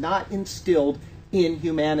it is not instilled in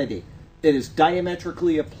humanity. It is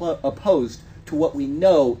diametrically opposed to what we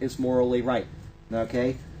know is morally right.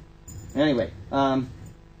 Okay? Anyway,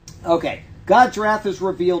 okay. God's wrath is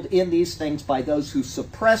revealed in these things by those who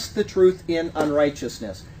suppress the truth in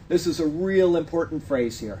unrighteousness. This is a real important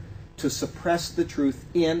phrase here. To suppress the truth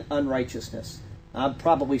in unrighteousness. I'll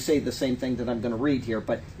probably say the same thing that I'm going to read here,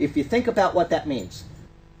 but if you think about what that means.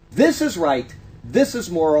 This is right, this is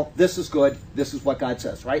moral, this is good, this is what God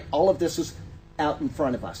says, right? All of this is out in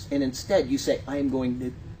front of us. And instead you say, I am going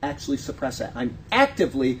to actually suppress that. I'm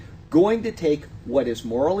actively going to take what is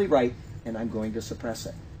morally right and I'm going to suppress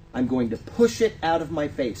it. I'm going to push it out of my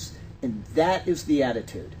face. And that is the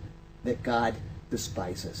attitude that God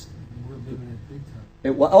despises. We're living in big time.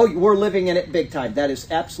 We're living in it big time. That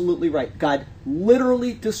is absolutely right. God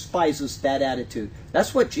literally despises that attitude.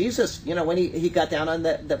 That's what Jesus, when he got down on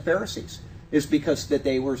the Pharisees, is because that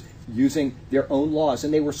they were using their own laws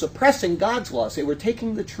and they were suppressing God's laws. They were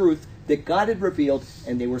taking the truth that God had revealed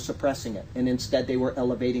and they were suppressing it. And instead they were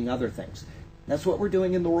elevating other things. That's what we're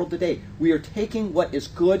doing in the world today. We are taking what is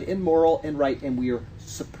good and moral and right and we are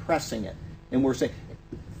suppressing it. And we're saying,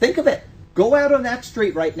 think of it. Go out on that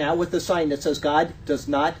street right now with a sign that says God does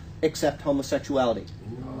not accept homosexuality.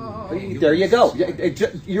 There you go.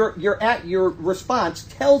 Your response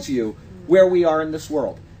tells you where we are in this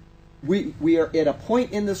world. We are at a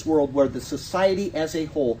point in this world where the society as a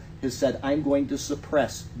whole has said, I'm going to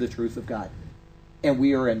suppress the truth of God. And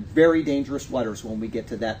we are in very dangerous waters when we get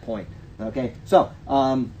to that point. Okay, so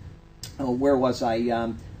where was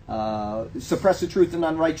I? Suppress the truth in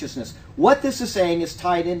unrighteousness. What this is saying is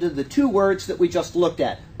tied into the two words that we just looked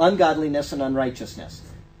at, ungodliness and unrighteousness.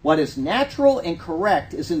 What is natural and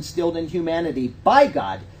correct is instilled in humanity by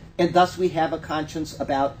God, and thus we have a conscience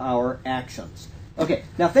about our actions. Okay,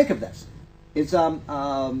 now think of this. Is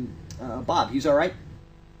Bob, he's all right?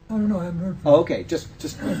 I don't know, I haven't heard from Oh, okay, just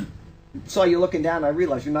saw you looking down. I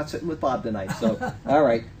realized you're not sitting with Bob tonight. So, all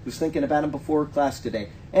right, was thinking about him before class today.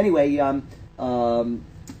 Anyway,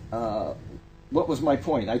 what was my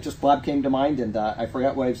point? Bob came to mind, and I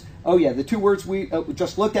forgot what I was. Oh yeah, the two words we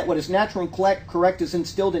just looked at. What is natural and correct is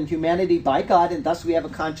instilled in humanity by God, and thus we have a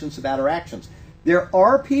conscience about our actions. There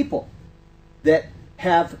are people that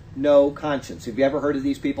have no conscience. Have you ever heard of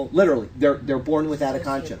these people? Literally, they're born without a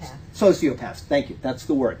conscience. Sociopaths. Thank you. That's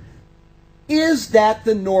the word. Is that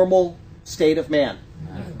the normal state of man?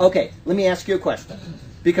 Okay, let me ask you a question.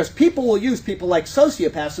 Because people will use people like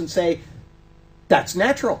sociopaths and say, that's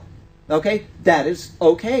natural. Okay? That is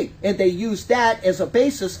okay. And they use that as a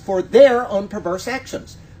basis for their own perverse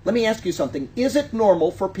actions. Let me ask you something. Is it normal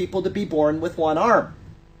for people to be born with one arm?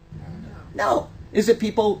 No. Is it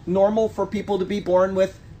normal for people to be born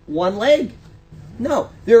with one leg? No.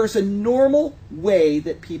 There is a normal way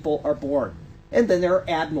that people are born. And then there are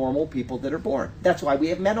abnormal people that are born. That's why we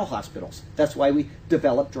have mental hospitals. That's why we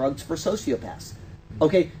develop drugs for sociopaths.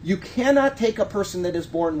 Okay, you cannot take a person that is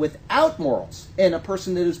born without morals and a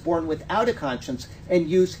person that is born without a conscience and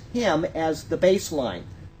use him as the baseline.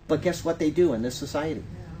 But guess what they do in this society?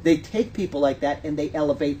 They take people like that and they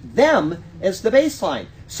elevate them as the baseline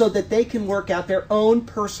so that they can work out their own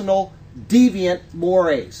personal deviant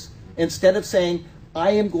mores. Instead of saying,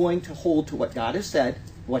 I am going to hold to what God has said,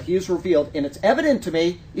 what he has revealed, and it's evident to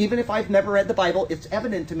me, even if I've never read the Bible, it's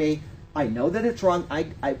evident to me, I know that it's wrong,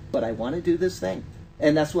 but I want to do this thing.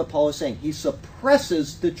 And that's what Paul is saying. He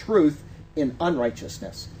suppresses the truth in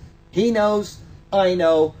unrighteousness. He knows, I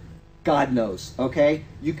know, God knows, okay?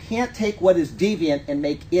 You can't take what is deviant and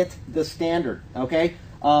make it the standard, okay?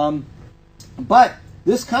 But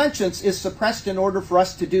this conscience is suppressed in order for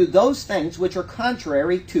us to do those things which are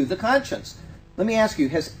contrary to the conscience. Let me ask you,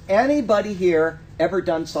 has anybody here ever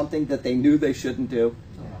done something that they knew they shouldn't do?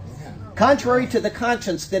 Contrary to the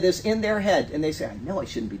conscience that is in their head, and they say, I know I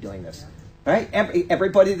shouldn't be doing this. Right?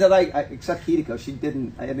 Everybody that I except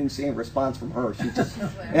Hideko, I didn't see any response from her. She just,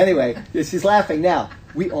 anyway, she's laughing now.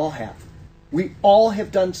 We all have. We all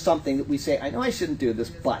have done something that we say, I know I shouldn't do this,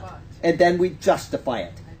 but. And then we justify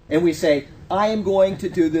it. And we say, I am going to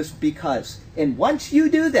do this because. And once you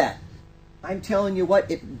do that, I'm telling you what,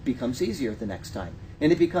 it becomes easier the next time.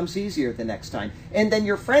 And it becomes easier the next time. And then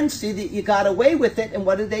your friends see that you got away with it, and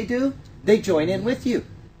what do? They join in with you.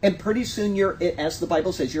 And pretty soon you're, as the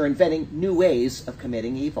Bible says, you're inventing new ways of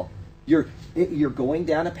committing evil. You're going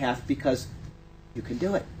down a path because you can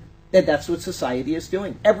do it. And that's what society is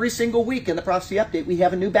doing. Every single week in the Prophecy Update, we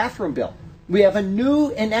have a new bathroom bill. We have a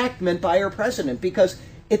new enactment by our president because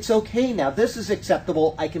it's okay now. This is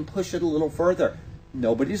acceptable. I can push it a little further.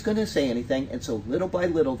 Nobody's going to say anything. And so little by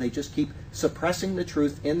little, they just keep suppressing the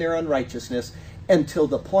truth in their unrighteousness until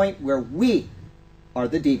the point where we are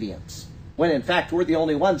the deviants. When in fact we're the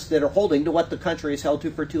only ones that are holding to what the country has held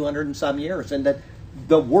to for 200 and some years, and that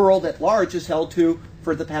the world at large has held to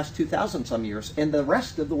for the past 2,000 some years, and the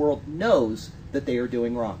rest of the world knows that they are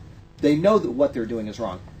doing wrong. They know that what they're doing is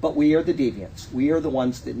wrong, but we are the deviants. We are the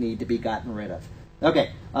ones that need to be gotten rid of.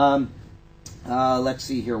 Okay, let's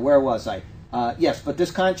see here. Where was I? Yes, but this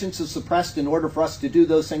conscience is suppressed in order for us to do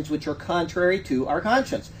those things which are contrary to our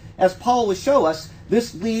conscience. As Paul will show us,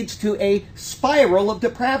 this leads to a spiral of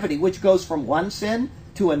depravity, which goes from one sin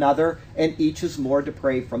to another, and each is more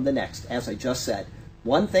depraved from the next, as I just said.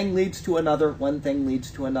 One thing leads to another, one thing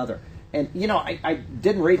leads to another. And, I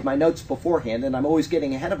didn't read my notes beforehand, and I'm always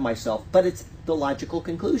getting ahead of myself, but it's the logical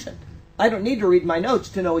conclusion. I don't need to read my notes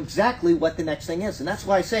to know exactly what the next thing is. And that's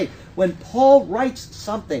why I say, when Paul writes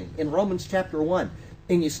something in Romans chapter 1,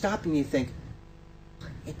 and you stop and you think,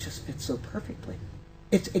 it just fits so perfectly.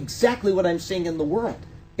 It's exactly what I'm seeing in the world.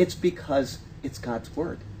 It's because it's God's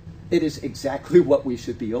Word. It is exactly what we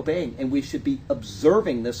should be obeying, and we should be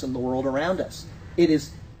observing this in the world around us. It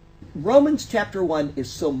is, Romans chapter 1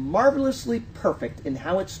 is so marvelously perfect in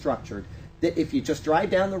how it's structured that if you just drive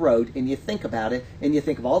down the road and you think about it, and you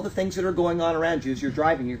think of all the things that are going on around you as you're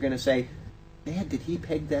driving, you're going to say, man, did he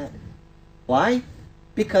peg that? Why?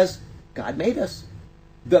 Because God made us.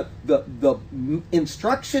 The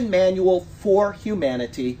instruction manual for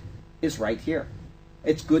humanity is right here.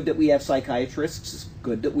 It's good that we have psychiatrists. It's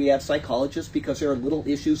good that we have psychologists because there are little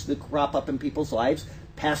issues that crop up in people's lives.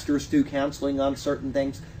 Pastors do counseling on certain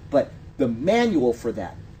things. But the manual for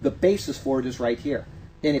that, the basis for it is right here.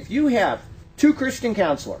 And if you have two Christian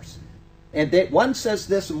counselors, and one says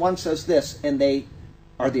this and one says this, and they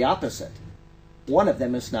are the opposite, one of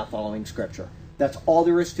them is not following Scripture. That's all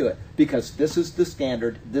there is to it, because this is the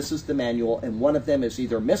standard, this is the manual, and one of them has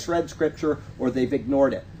either misread Scripture or they've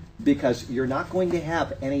ignored it, because you're not going to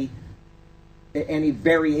have any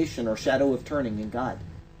variation or shadow of turning in God.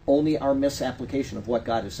 Only our misapplication of what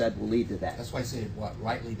God has said will lead to that. That's why I said,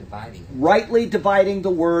 rightly dividing. Rightly dividing the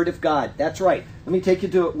Word of God. That's right. Let me take you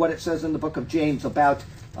to what it says in the book of James about,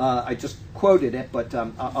 I just quoted it, but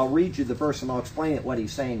I'll read you the verse and I'll explain it, what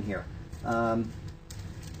he's saying here.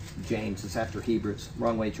 James, it's after Hebrews.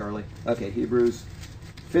 Wrong way, Charlie. Okay, Hebrews,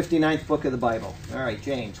 59th book of the Bible. All right,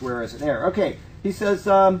 James, where is it? There. Okay, he says,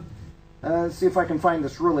 let's see if I can find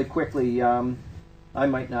this really quickly. I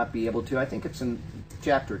might not be able to. I think it's in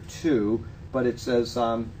chapter 2, but it says,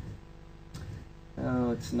 oh,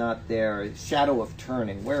 it's not there. Shadow of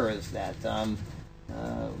turning. Where is that?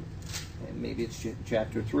 Maybe it's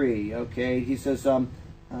chapter 3. Okay, he says,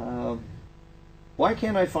 why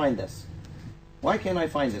can't I find this? Why can't I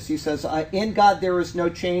find this? He says, in God there is no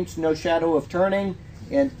change, no shadow of turning.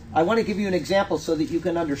 And I want to give you an example so that you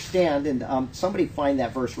can understand. And somebody find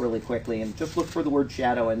that verse really quickly and just look for the word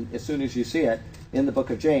shadow. And as soon as you see it in the book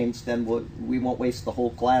of James, then we won't waste the whole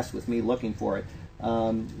class with me looking for it.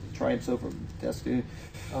 Triumphs over destiny.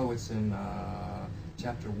 Oh, it's in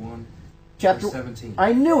chapter 1. Chapter 17.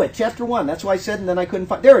 I knew it. Chapter 1. That's why I said, and then I couldn't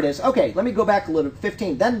find. There it is. Okay, let me go back a little.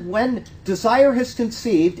 15. Then when desire has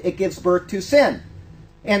conceived, it gives birth to sin.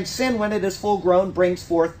 And sin, when it is full grown, brings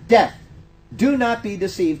forth death. Do not be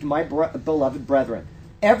deceived, my beloved brethren.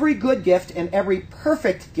 Every good gift and every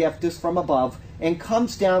perfect gift is from above and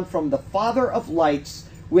comes down from the Father of lights,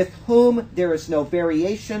 with whom there is no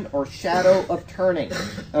variation or shadow of turning.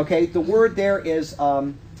 Okay, the word there is...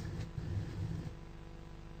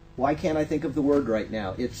 why can't I think of the word right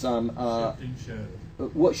now? It's Shifting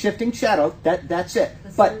shadow. Shifting shadow. That's it. The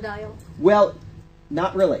But sundial? well,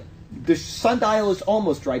 not really. The sundial is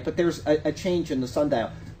almost right, but there's a change in the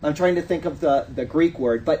sundial. I'm trying to think of the Greek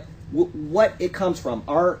word, but what it comes from.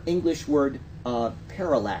 Our English word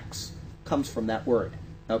parallax comes from that word.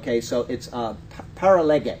 Okay, so it's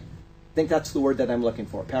paralege. I think that's the word that I'm looking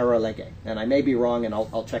for, paralege. And I may be wrong, and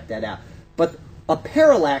I'll check that out. But a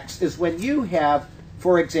parallax is when you have,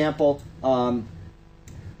 for example, Tom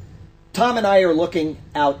and I are looking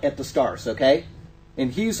out at the stars, okay?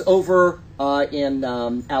 And he's over in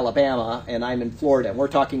Alabama, and I'm in Florida, and we're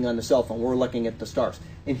talking on the cell phone. We're looking at the stars.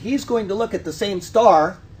 And he's going to look at the same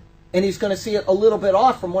star, and he's going to see it a little bit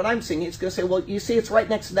off from what I'm seeing. He's going to say, well, you see it's right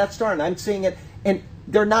next to that star, and I'm seeing it. And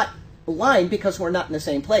they're not aligned because we're not in the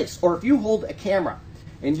same place. Or if you hold a camera,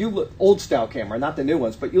 and you look, old-style camera, not the new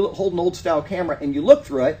ones, but you hold an old-style camera, and you look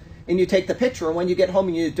through it, and you take the picture, and when you get home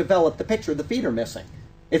and you develop the picture, the feet are missing.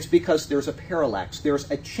 It's because there's a parallax. There's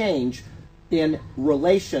a change in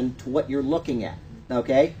relation to what you're looking at,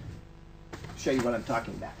 okay? I'll show you what I'm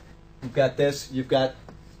talking about. You've got this, you've got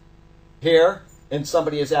here, and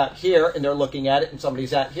somebody is out here, and they're looking at it, and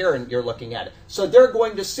somebody's out here, and you're looking at it. So they're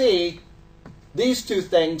going to see these two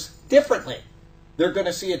things differently. They're going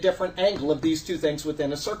to see a different angle of these two things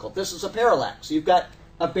within a circle. This is a parallax. You've got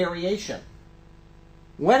a variation.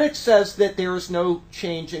 When it says that there is no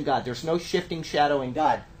change in God, there's no shifting shadow in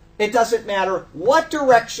God, it doesn't matter what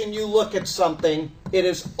direction you look at something, it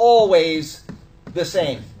is always the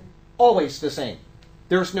same. Always the same.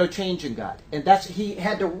 There's no change in God. And that's, he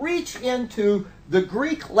had to reach into the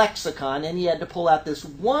Greek lexicon and he had to pull out this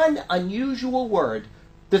one unusual word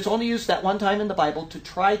that's only used that one time in the Bible to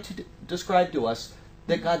try to describe to us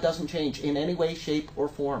that God doesn't change in any way, shape, or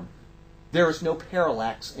form. There is no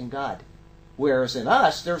parallax in God. Whereas in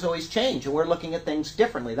us, there's always change, and we're looking at things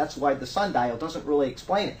differently. That's why the sundial doesn't really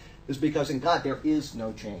explain it, is because in God there is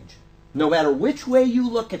no change. No matter which way you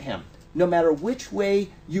look at him, no matter which way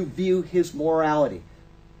you view his morality,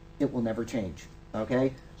 it will never change.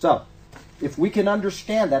 Okay? So, if we can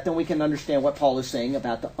understand that, then we can understand what Paul is saying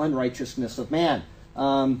about the unrighteousness of man.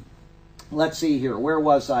 Let's see here. Where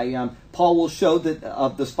was I? Paul will show that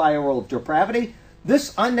of the spiral of depravity.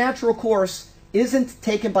 This unnatural course isn't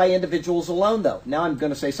taken by individuals alone, though. Now I'm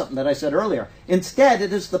going to say something that I said earlier. Instead,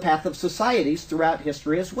 it is the path of societies throughout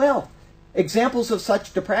history as well. Examples of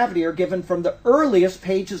such depravity are given from the earliest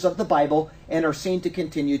pages of the Bible and are seen to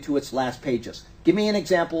continue to its last pages. Give me an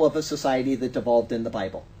example of a society that devolved in the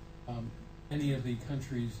Bible. Any of the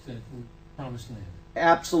countries that were promised land.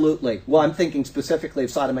 Absolutely. Well, I'm thinking specifically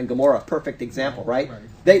of Sodom and Gomorrah. Perfect example, right?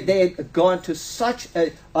 Right. They had gone to such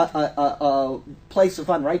a place of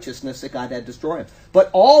unrighteousness that God had destroyed them. But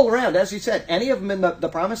all around, as he said, any of them in the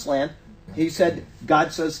promised land, he said,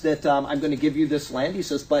 God says that I'm going to give you this land. He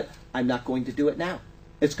says, but I'm not going to do it now.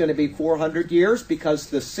 It's going to be 400 years because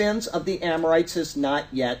the sins of the Amorites has not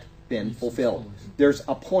yet been fulfilled. There's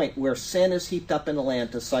a point where sin is heaped up in the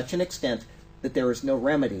land to such an extent that there is no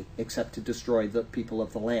remedy except to destroy the people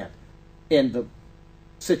of the land. In the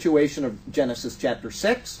situation of Genesis chapter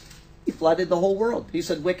 6, he flooded the whole world. He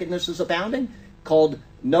said wickedness is abounding, called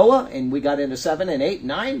Noah, and we got into 7 and 8 and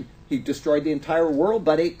 9. He destroyed the entire world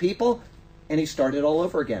but 8 people, and he started all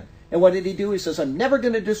over again. And what did he do? He says, I'm never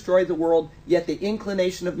going to destroy the world, yet the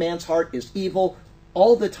inclination of man's heart is evil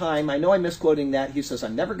all the time. I know I'm misquoting that. He says,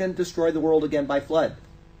 I'm never going to destroy the world again by flood.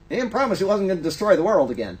 He didn't promise he wasn't going to destroy the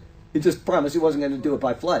world again. He just promised he wasn't going to do it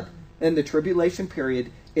by flood. And the tribulation period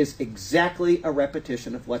is exactly a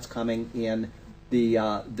repetition of what's coming in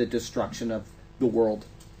the destruction of the world.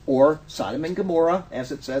 Or Sodom and Gomorrah, as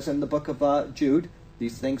it says in the book of Jude.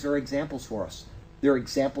 These things are examples for us. They're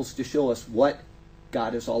examples to show us what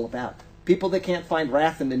God is all about. People that can't find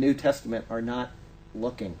wrath in the New Testament are not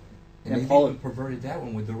looking. And they Paul even perverted that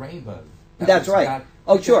one with the rainbow. That's right.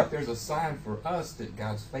 Sure. There's a sign for us that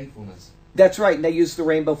God's faithfulness. That's right, and they use the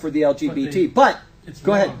rainbow for the LGBT. But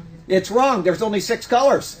go ahead. It's wrong. There's only 6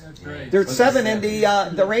 colors. That's right. There's 7 in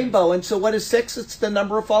the rainbow, and so what is 6? It's the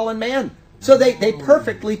number of fallen man. So they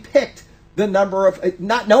perfectly picked the number of,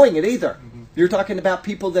 not knowing it either. You're talking about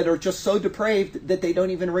people that are just so depraved that they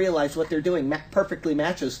don't even realize what they're doing. Perfectly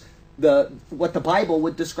matches what the Bible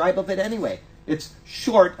would describe of it anyway. It's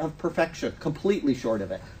short of perfection, completely short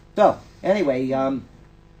of it. So anyway,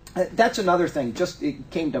 that's another thing. Just it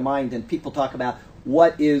came to mind, and people talk about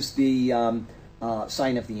what is the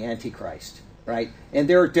sign of the Antichrist, right? And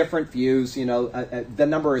there are different views. You know, the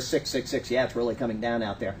number is 666. Yeah, it's really coming down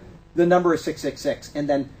out there. The number is 666, and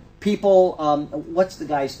then people. What's the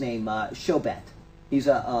guy's name? Shobet. He's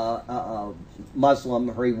a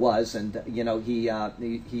Muslim, or he was, and you know he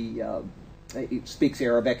speaks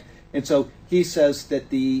Arabic, and so he says that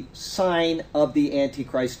the sign of the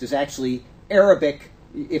Antichrist is actually Arabic.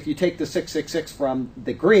 If you take the 666 from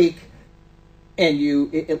the Greek, and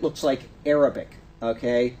it looks like Arabic.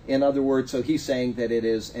 Okay? In other words, so he's saying that it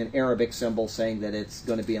is an Arabic symbol saying that it's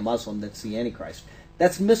going to be a Muslim that's the Antichrist.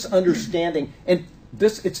 That's misunderstanding. And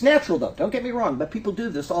it's natural, though. Don't get me wrong, but people do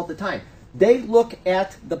this all the time. They look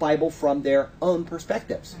at the Bible from their own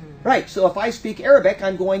perspectives. Right, so if I speak Arabic,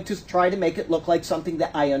 I'm going to try to make it look like something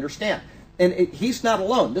that I understand. And he's not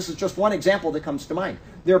alone. This is just one example that comes to mind.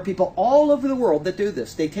 There are people all over the world that do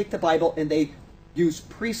this. They take the Bible and they use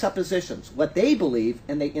presuppositions, what they believe,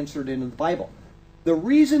 and they insert it into the Bible. The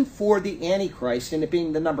reason for the Antichrist and it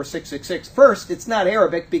being the number 666, first, it's not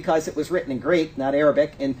Arabic because it was written in Greek, not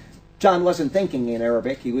Arabic, and John wasn't thinking in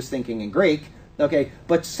Arabic, he was thinking in Greek. Okay,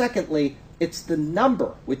 but secondly, it's the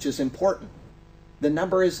number which is important. The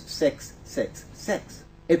number is 666.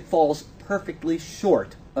 It falls perfectly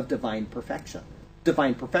short of divine perfection.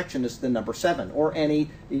 Divine perfection is the number 7, or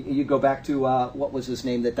any, you go back to, what was his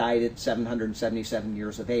name that died at 777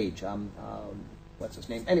 years of age? What's his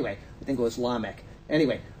name? Anyway, I think it was Lamech.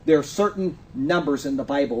 Anyway, there are certain numbers in the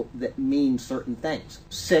Bible that mean certain things.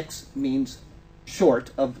 6 means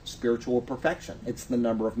short of spiritual perfection. It's the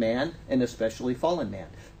number of man, and especially fallen man.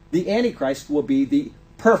 The Antichrist will be the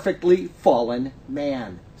perfectly fallen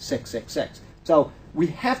man, 666. So we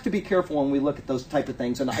have to be careful when we look at those type of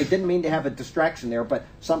things. And I didn't mean to have a distraction there, but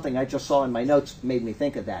something I just saw in my notes made me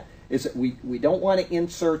think of that, is that we don't want to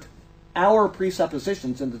insert our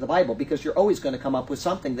presuppositions into the Bible because you're always going to come up with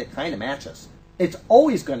something that kind of matches. It's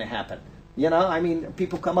always going to happen. You know, I mean,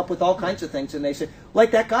 people come up with all kinds of things and they say,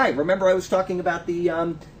 like that guy. Remember I was talking about the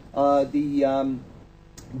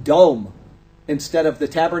dome instead of the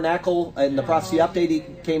tabernacle and the prophecy update. He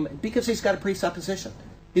came because he's got a presupposition.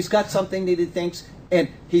 He's got something that he thinks, and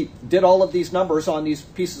he did all of these numbers on these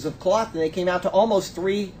pieces of cloth, and they came out to almost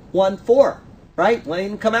 314, right? Well, they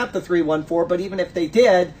didn't come out to 314, but even if they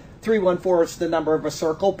did, 314 is the number of a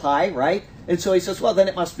circle, pi, right? And so he says, well, then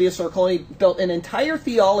it must be a circle, and he built an entire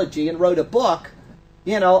theology and wrote a book,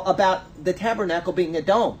 you know, about the tabernacle being a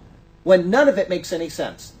dome, when none of it makes any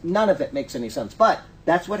sense. None of it makes any sense. But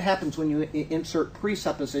that's what happens when you insert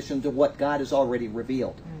presupposition to what God has already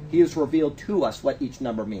revealed. He has revealed to us what each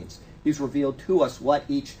number means. He's revealed to us what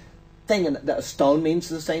each thing, and a stone means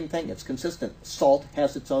the same thing. It's consistent. Salt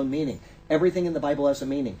has its own meaning. Everything in the Bible has a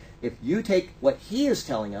meaning. If you take what he is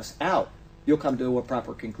telling us out, you'll come to a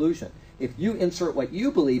proper conclusion. If you insert what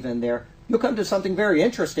you believe in there, you'll come to something very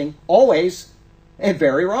interesting, always, and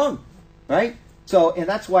very wrong, right? So, and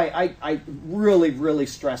that's why I really, really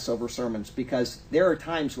stress over sermons, because there are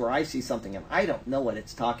times where I see something and I don't know what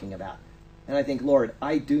it's talking about. And I think, Lord,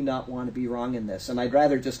 I do not want to be wrong in this, and I'd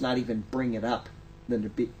rather just not even bring it up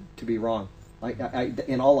than to be wrong.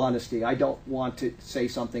 In all honesty, I don't want to say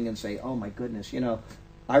something and say, oh my goodness, you know,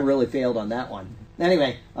 I really failed on that one.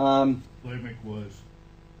 Anyway. Lamech was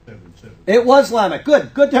 7-7. It was Lamech.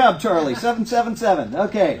 Good job, Charlie. 777.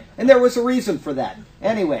 Okay. And there was a reason for that.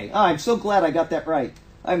 Anyway, I'm so glad I got that right.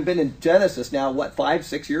 I haven't been in Genesis now,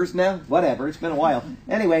 5-6 years now? Whatever, it's been a while.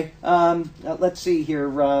 Anyway, let's see here.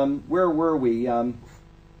 Where were we? I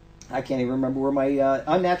can't even remember where my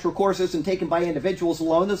unnatural course is and taken by individuals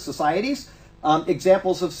alone as societies.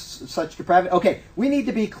 Examples of such depravity. Okay, we need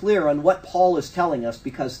to be clear on what Paul is telling us,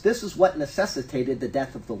 because this is what necessitated the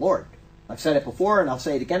death of the Lord. I've said it before, and I'll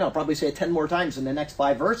say it again. I'll probably say it 10 more times in the next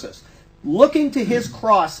 5 verses. Looking to his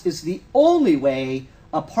cross is the only way,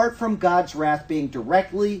 apart from God's wrath being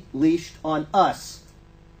directly leashed on us,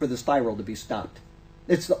 for the spiral to be stopped.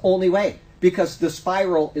 It's the only way, because the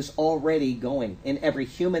spiral is already going in every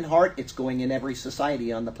human heart. It's going in every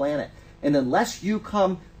society on the planet. And unless you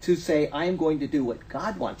come to say, I'm going to do what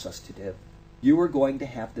God wants us to do, you are going to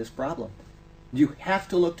have this problem. You have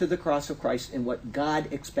to look to the cross of Christ and what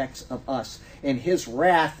God expects of us. And his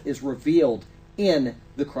wrath is revealed in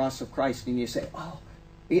the cross of Christ. And you say, oh,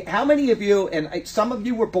 how many of you, and some of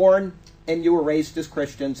you were born and you were raised as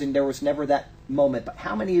Christians and there was never that moment, but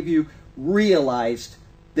how many of you realized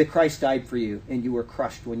that Christ died for you and you were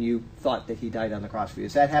crushed when you thought that he died on the cross for you?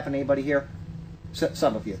 Does that happen to anybody here?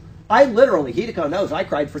 Some of you. I literally, Hideko knows, I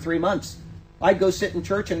cried for 3 months. I'd go sit in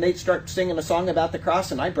church and they'd start singing a song about the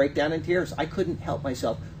cross and I'd break down in tears. I couldn't help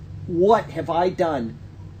myself. What have I done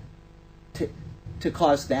to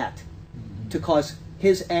cause that? To cause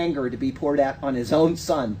his anger to be poured out on his own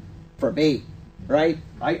son for me, right?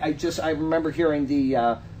 I remember hearing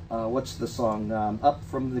the, what's the song? Up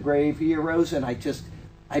from the grave he arose, and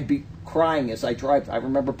I'd be crying as I drive. I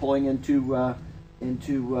remember pulling into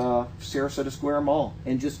Sarasota Square Mall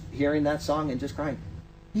and just hearing that song and just crying.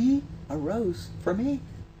 He arose for me.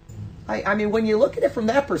 I mean, when you look at it from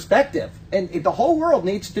that perspective, and the whole world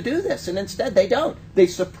needs to do this, and instead they don't. They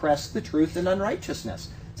suppress the truth and unrighteousness.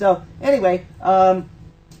 So anyway,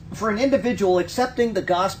 for an individual, accepting the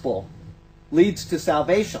gospel leads to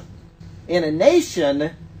salvation. In a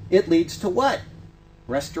nation, it leads to what?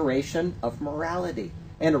 Restoration of morality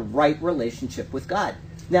and a right relationship with God.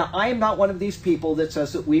 Now, I am not one of these people that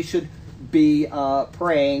says that we should be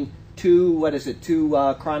praying to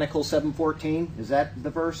Chronicles 7:14. Is that the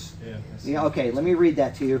verse? Yeah. Yeah. Okay. Let me read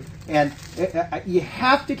that to you. And you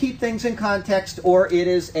have to keep things in context, or it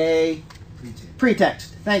is a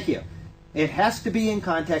pretext. Thank you. It has to be in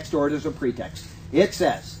context, or it is a pretext. It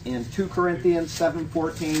says in 2 Corinthians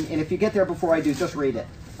 7:14, and if you get there before I do, just read it.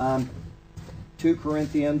 2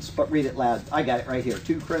 Corinthians, but read it loud. I got it right here.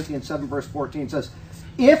 2 Corinthians 7 verse 14 says,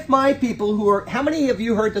 if my people who are... How many of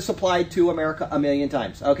you heard this applied to America a million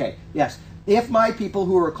times? Okay, yes. If my people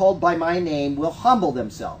who are called by my name will humble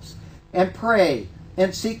themselves and pray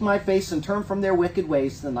and seek my face and turn from their wicked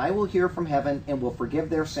ways, then I will hear from heaven and will forgive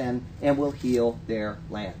their sin and will heal their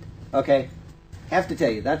land. Okay? Have to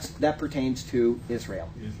tell you, that pertains to Israel.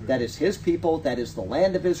 That is his people, that is the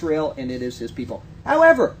land of Israel, and it is his people.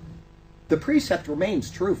 However, the precept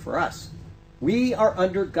remains true for us. We are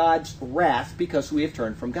under God's wrath because we have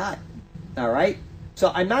turned from God. All right?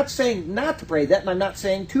 So I'm not saying not to pray that, and I'm not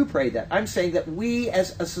saying to pray that. I'm saying that we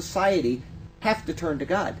as a society have to turn to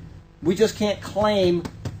God. We just can't claim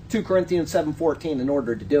 2 Corinthians 7:14 in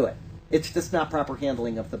order to do it. It's just not proper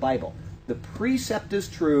handling of the Bible. The precept is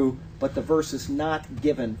true, but the verse is not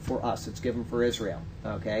given for us. It's given for Israel.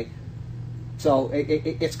 Okay? So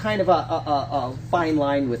it's kind of a fine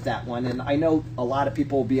line with that one, and I know a lot of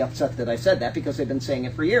people will be upset that I said that because they've been saying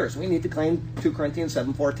it for years. We need to claim 2 Corinthians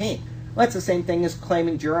 7:14. Well, that's the same thing as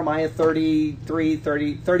claiming Jeremiah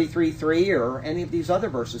 33:3 or any of these other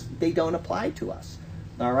verses. They don't apply to us.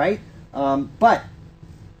 All right? But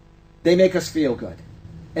they make us feel good.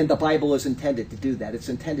 And the Bible is intended to do that. It's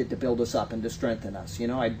intended to build us up and to strengthen us. You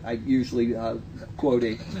know, I usually quote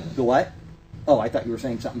the what? Oh, I thought you were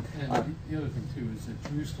saying something. And the other thing, too, is that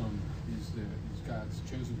Jerusalem is God's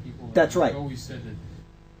chosen people. That's right. I've always said that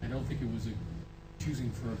I don't think it was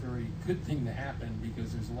choosing for a very good thing to happen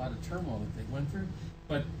because there's a lot of turmoil that they went through.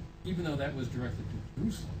 But even though that was directed to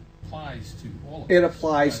Jerusalem, it applies to all of us. It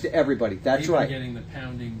applies to everybody. That's right. They've been getting the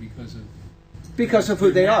pounding because of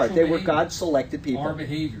who they are. They were behavior. God's selected people. Our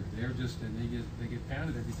behavior. They're just, and they get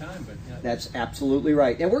pounded every time. But yeah. That's absolutely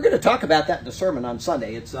right. And we're going to talk about that in the sermon on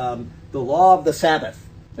Sunday. It's the law of the Sabbath.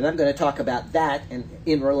 And I'm going to talk about that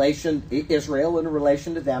in relation Israel, in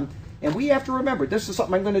relation to them. And we have to remember, this is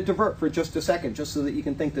something I'm going to divert for just a second, just so that you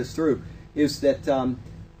can think this through, is that the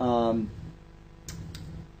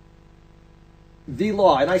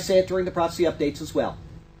law, and I say it during the prophecy updates as well,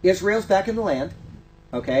 Israel's back in the land,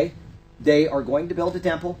 okay? They are going to build a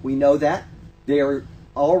temple. We know that. They are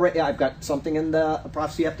already. I've got something in the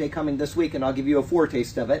prophecy update coming this week, and I'll give you a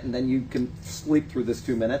foretaste of it, and then you can sleep through this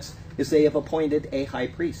 2 minutes. Is they have appointed a high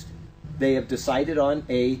priest. They have decided on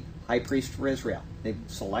a high priest for Israel. They've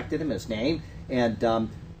selected him, his name, and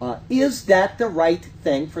is that the right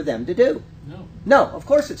thing for them to do? No. No, of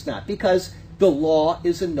course it's not, because the law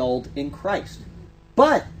is annulled in Christ.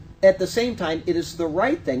 But at the same time, it is the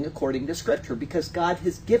right thing according to Scripture because God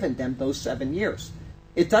has given them those 7 years.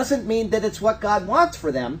 It doesn't mean that it's what God wants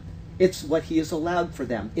for them. It's what He has allowed for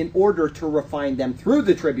them in order to refine them through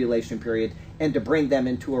the tribulation period and to bring them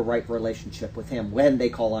into a right relationship with Him when they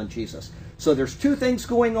call on Jesus. So there's two things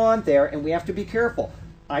going on there, and we have to be careful.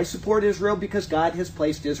 I support Israel because God has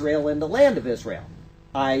placed Israel in the land of Israel.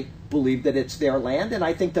 I believe that it's their land, and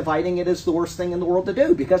I think dividing it is the worst thing in the world to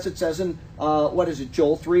do because it says in,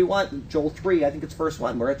 Joel 3, I think it's verse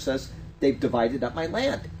 1, where it says, they've divided up my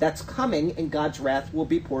land. That's coming, and God's wrath will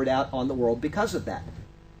be poured out on the world because of that.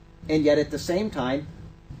 And yet at the same time,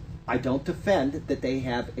 I don't defend that they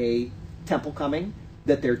have a temple coming,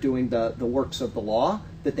 that they're doing the works of the law,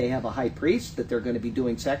 that they have a high priest, that they're going to be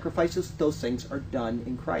doing sacrifices. Those things are done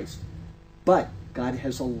in Christ. But God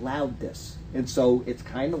has allowed this. And so it's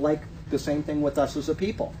kind of like the same thing with us as a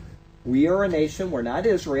people. We are a nation. We're not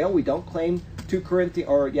Israel. We don't claim 2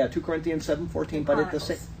 Corinthians 7:14, but at the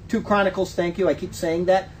same 2 Chronicles, thank you. I keep saying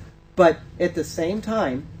that. But at the same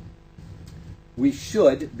time, we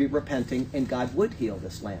should be repenting, and God would heal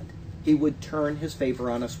this land. He would turn His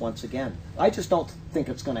favor on us once again. I just don't think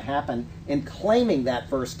it's going to happen, and claiming that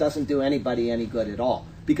verse doesn't do anybody any good at all,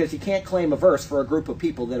 because you can't claim a verse for a group of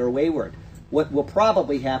people that are wayward. What will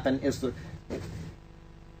probably happen is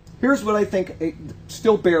here's what I think it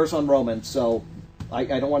still bears on Romans, so I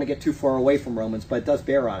don't want to get too far away from Romans, but it does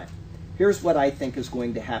bear on it. Here's what I think is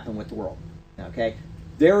going to happen with the world. Okay?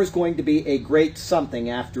 There is going to be a great something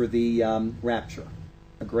after the rapture.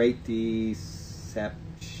 A great deception.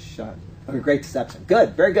 A great deception.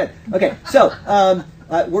 Good. Very good. Okay. So,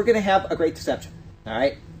 we're going to have a great deception. All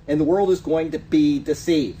right? And the world is going to be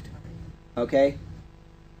deceived. Okay?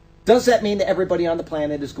 Does that mean that everybody on the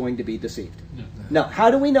planet is going to be deceived? No. No.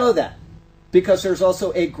 How do we know that? because there's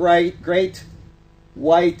also a great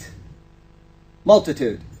white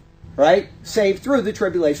multitude, right? Saved through the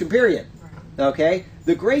tribulation period. Okay?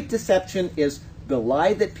 The great deception is the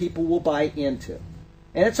lie that people will buy into.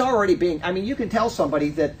 And it's already being, I mean, you can tell somebody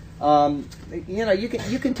that,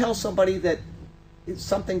 you can tell somebody that it's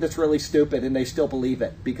something that's really stupid and they still believe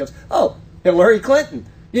it because, oh, Hillary Clinton,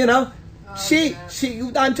 I'm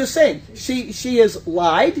just saying, she has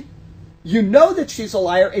lied. You know that she's a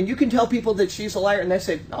liar, and you can tell people that she's a liar, and they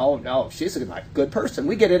say, oh, no, she's a good person.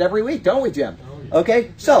 We get it every week, don't we, Jim? Oh, yeah.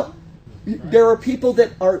 Okay? So, there are people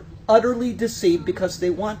that are utterly deceived because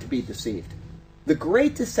they want to be deceived. The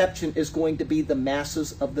great deception is going to be the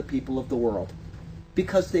masses of the people of the world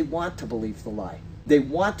because they want to believe the lie. They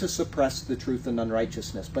want to suppress the truth and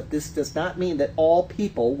unrighteousness, but this does not mean that all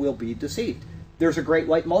people will be deceived. There's a great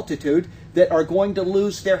white multitude that are going to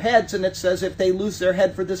lose their heads, and it says if they lose their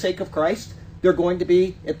head for the sake of Christ, they're going to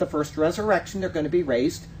be, at the first resurrection, they're going to be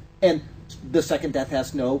raised, and the second death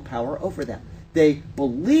has no power over them. They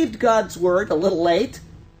believed God's word a little late.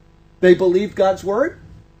 They believed God's word.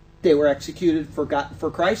 They were executed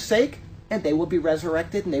for Christ's sake, and they will be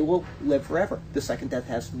resurrected, and they will live forever. The second death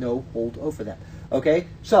has no hold over them. Okay?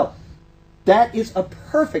 So, that is a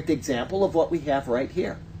perfect example of what we have right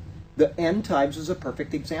here. The end times is a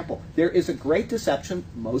perfect example. There is a great deception.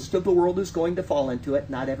 Most of the world is going to fall into it.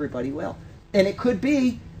 Not everybody will. And it could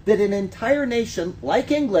be that an entire nation,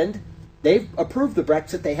 like England, they've approved the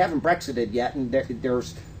Brexit. They haven't Brexited yet, and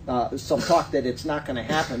there's some talk that it's not going to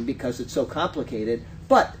happen because it's so complicated.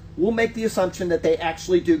 But we'll make the assumption that they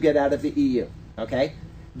actually do get out of the EU. Okay?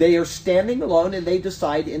 They are standing alone, and they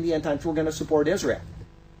decide in the end times we're going to support Israel.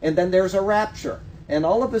 And then there's a rapture. And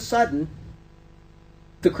all of a sudden,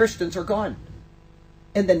 the Christians are gone.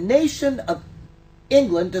 And the nation of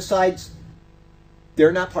England decides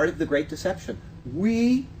they're not part of the Great Deception.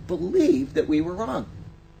 We believe that we were wrong.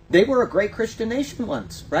 They were a great Christian nation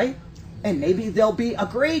once, right? And maybe there'll be a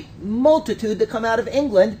great multitude that come out of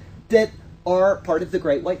England that are part of the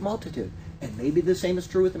great white multitude. And maybe the same is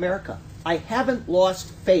true with America. I haven't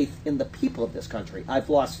lost faith in the people of this country. I've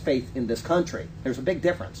lost faith in this country. There's a big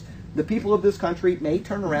difference. The people of this country may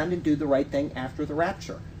turn around and do the right thing after the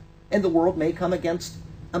rapture. And the world may come against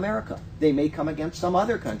America. They may come against some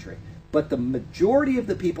other country. But the majority of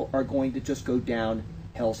the people are going to just go down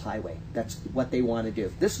hell's highway. That's what they want to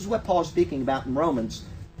do. This is what Paul's speaking about in Romans,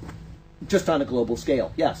 just on a global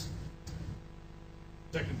scale. Yes?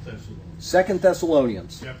 2 Thessalonians. 2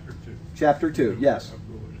 Thessalonians. Chapter 2. Chapter 2, yes. I'll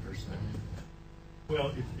go with verse 7.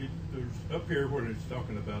 Well, there's up here where it's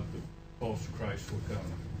talking about the false Christ will come.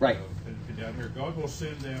 Right. And down here, God will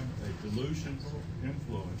send them a delusional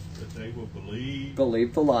influence that they will believe the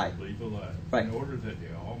lie. Believe the lie. Right. In order that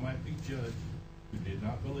they all might be judged who did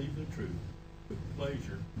not believe the truth, took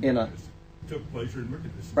pleasure in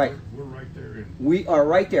wickedness. Right. We're right there. We are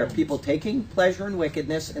right there. People taking pleasure in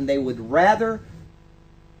wickedness, and they would rather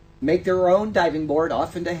make their own diving board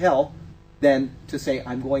off into hell than to say,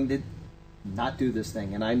 I'm going to not do this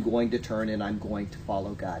thing, and I'm going to turn, and I'm going to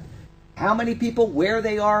follow God. How many people, where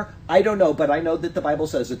they are, I don't know, but I know that the Bible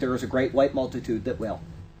says that there is a great white multitude that will.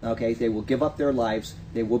 Okay, they will give up their lives,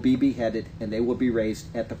 they will be beheaded, and they will be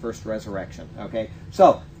raised at the first resurrection. Okay,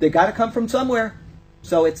 so they got to come from somewhere.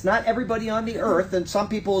 So it's not everybody on the earth, and some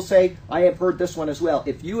people will say, I have heard this one as well.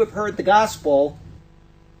 If you have heard the gospel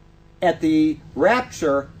at the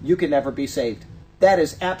rapture, you can never be saved. That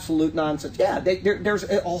is absolute nonsense. Yeah, there's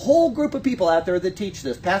a whole group of people out there that teach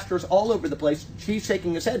this. Pastors all over the place. He's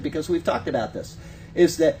shaking his head because we've talked about this.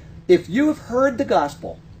 Is that if you have heard the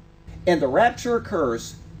gospel and the rapture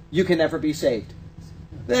occurs, you can never be saved.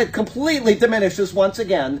 That completely diminishes, once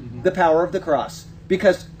again, the power of the cross.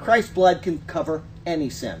 Because Christ's blood can cover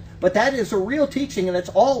any sin. But that is a real teaching, and it's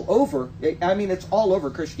all over. I mean, it's all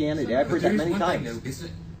over Christianity. I've heard that many times.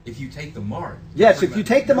 If you take the mark. Yes, if you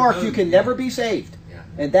take the mark, you can never be saved. Yeah.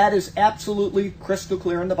 And that is absolutely crystal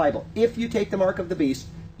clear in the Bible. If you take the mark of the beast,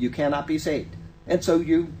 you cannot be saved. And so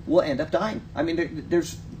you will end up dying. I mean,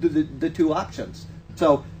 there's the two options.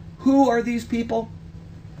 So who are these people?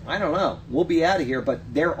 I don't know. We'll be out of here, but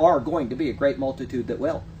there are going to be a great multitude that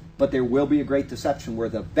will. But there will be a great deception where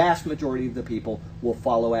the vast majority of the people will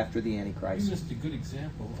follow after the Antichrist. You missed a good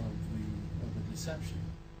example of the deception.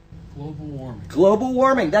 Global warming. Global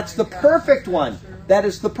warming. That's the perfect one. That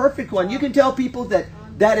is the perfect one. You can tell people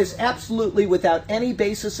that is absolutely without any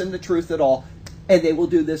basis in the truth at all, and they will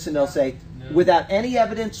do this, and they'll say, without any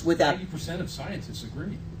evidence, without... 80% of scientists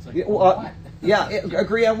agree. It's like, what? Yeah,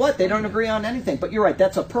 agree on what? They don't agree on anything. But you're right.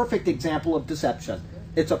 That's a perfect example of deception.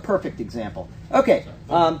 It's a perfect example. Okay,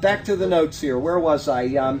 back to the notes here. Where was I?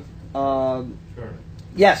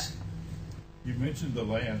 Yes. You mentioned the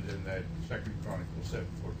land in that 2 Chronicles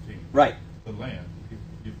 7:14. Right. The land.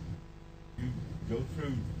 If you go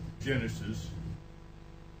through Genesis,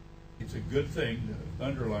 it's a good thing to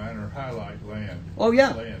underline or highlight land. Oh,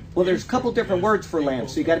 yeah. Land. Well, there's a couple different Is words for land,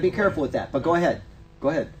 so you got to be people of careful the with that. land. But go ahead. Go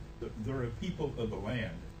ahead. There are people of the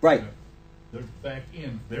land. Right. They're back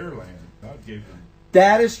in their land. God gave them.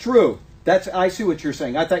 That is true. I see what you're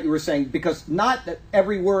saying. I thought you were saying, because not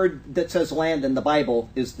every word that says land in the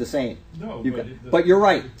Bible is the same. No, but you're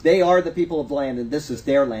right. They are the people of the land, and this is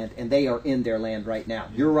their land, and they are in their land right now.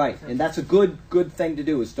 You're right. And that's a good thing to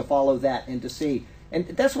do, is to follow that and to see. And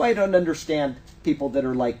that's why I don't understand people that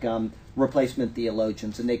are like replacement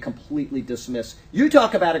theologians, and they completely dismiss. You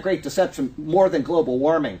talk about a great deception more than global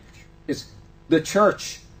warming. Is the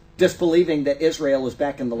church disbelieving that Israel is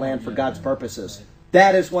back in the land for God's purposes.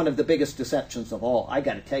 That is one of the biggest deceptions of all. I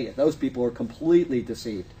got to tell you, those people are completely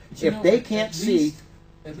deceived. But you know, They can't see.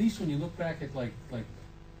 At least when you look back at like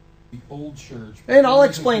the old church. And I'll you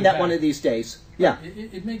explain can that go one back. of these days. Yeah.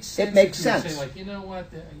 It makes sense. It makes if you sense. Say like, you know what?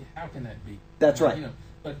 How can that be? That's right. You know,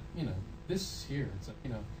 but you know, this here, it's like,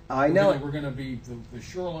 you know. I know. We're going to be the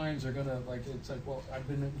shorelines are going to like. It's like, well, I've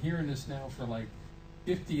been hearing this now for like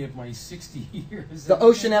 50 of my 60 years. The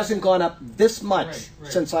ocean hasn't gone up this much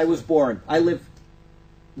Right. since I was born. I live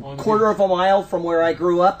On the quarter beach. of a mile from where I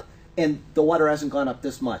grew up, and the water hasn't gone up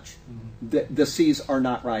this much. The seas are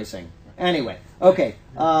not rising. Anyway, okay.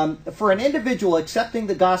 For an individual, accepting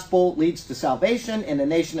the gospel leads to salvation. In a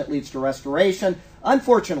nation, it leads to restoration.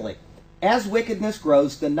 Unfortunately, as wickedness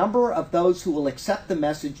grows, the number of those who will accept the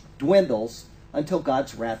message dwindles until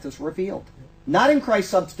God's wrath is revealed. Not in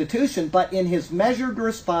Christ's substitution, but in his measured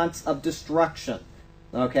response of destruction.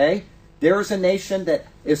 Okay? There is a nation that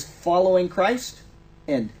is following Christ,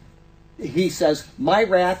 and he says, my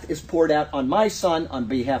wrath is poured out on my son on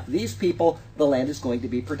behalf of these people. The land is going to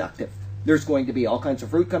be productive. There's going to be all kinds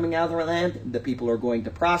of fruit coming out of the land. The people are going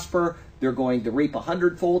to prosper. They're going to reap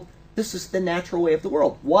 100-fold. This is the natural way of the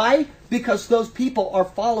world. Why? Because those people are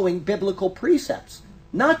following biblical precepts.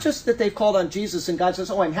 Not just that they've called on Jesus and God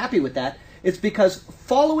says, oh, I'm happy with that. It's because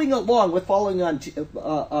following along with following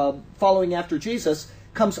after Jesus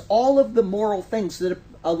comes all of the moral things that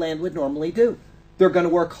a land would normally do. They're going to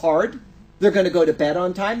work hard. They're going to go to bed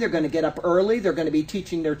on time. They're going to get up early. They're going to be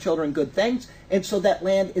teaching their children good things. And so that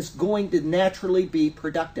land is going to naturally be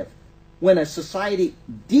productive. When a society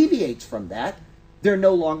deviates from that, they're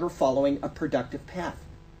no longer following a productive path.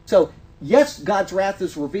 So, yes, God's wrath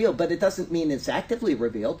is revealed, but it doesn't mean it's actively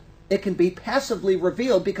revealed. It can be passively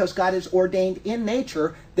revealed because God has ordained in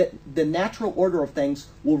nature that the natural order of things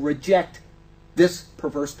will reject this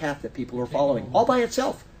perverse path that people are following all by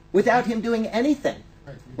itself without him doing anything.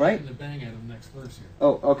 Right? You're taking the bang out of the next verse here.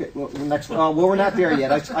 Oh, okay. Well, we're not there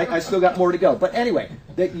yet. I still got more to go. But anyway,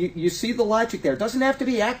 you see the logic there. It doesn't have to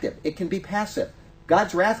be active. It can be passive.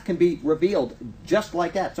 God's wrath can be revealed just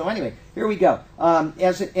like that. So anyway, here we go.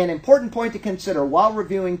 As an important point to consider while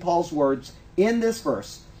reviewing Paul's words in this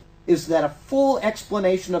verse is that a full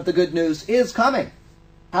explanation of the good news is coming.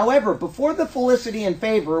 However, before the felicity and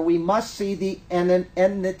favor, we must see the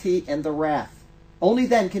enmity and the wrath. Only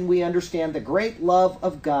then can we understand the great love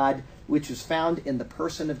of God which is found in the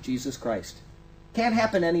person of Jesus Christ. Can't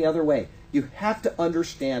happen any other way. You have to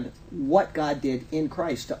understand what God did in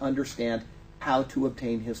Christ to understand how to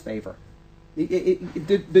obtain his favor.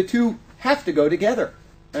 The two have to go together.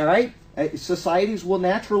 All right? Societies will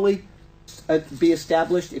naturally be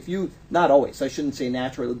established not always, I shouldn't say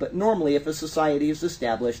naturally, but normally if a society is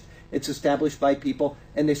established, it's established by people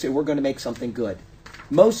and they say, we're going to make something good.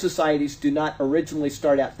 Most societies do not originally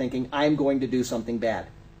start out thinking, I'm going to do something bad.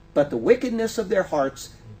 But the wickedness of their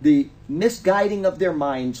hearts, the misguiding of their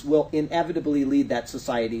minds will inevitably lead that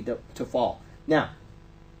society to fall. Now,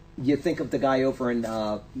 you think of the guy over in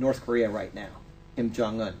North Korea right now, Kim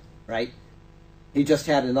Jong-un, right? He just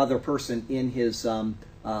had another person in his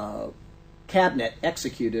cabinet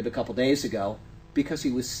executed a couple days ago because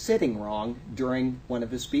he was sitting wrong during one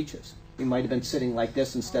of his speeches. He might have been sitting like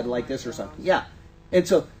this instead of like this or something. Yeah. And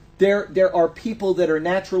so there are people that are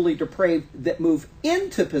naturally depraved that move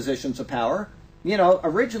into positions of power. You know,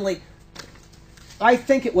 originally, I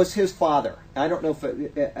think it was his father. I don't know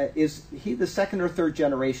if is he the second or third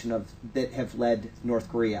generation that have led North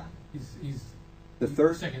Korea. He's The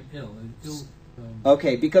third? second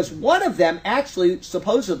Okay, because one of them actually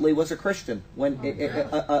supposedly was a Christian,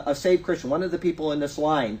 a saved Christian, one of the people in this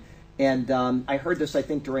line. And I heard this, I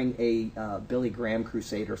think, during a Billy Graham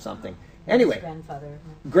crusade or something. Anyway,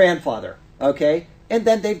 grandfather, okay? And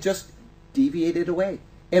then they've just deviated away.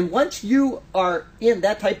 And once you are in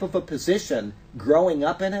that type of a position, growing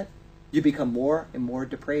up in it, you become more and more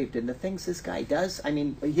depraved. And the things this guy does, I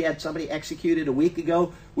mean, he had somebody executed a week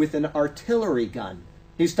ago with an artillery gun.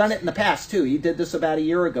 He's done it in the past, too. He did this about a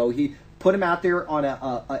year ago. He put him out there on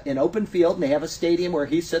an open field, and they have a stadium where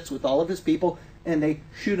he sits with all of his people, and they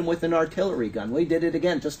shoot him with an artillery gun. Well, he did it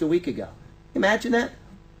again just a week ago. Imagine that.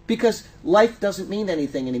 Because life doesn't mean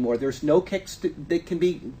anything anymore. There's no kicks that can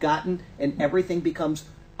be gotten, and everything becomes,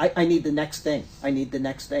 I need the next thing. I need the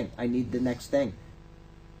next thing. I need the next thing.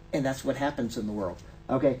 And that's what happens in the world.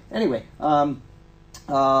 Okay, anyway.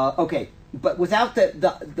 Okay, but without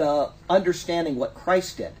the understanding what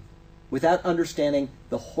Christ did, without understanding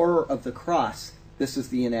the horror of the cross, this is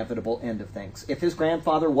the inevitable end of things. If his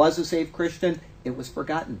grandfather was a saved Christian, it was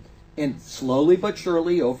forgotten. And slowly but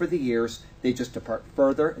surely, over the years, they just depart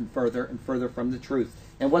further and further and further from the truth.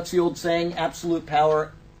 And what's the old saying? Absolute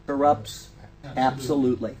power corrupts?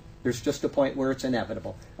 Absolutely. There's just a point where it's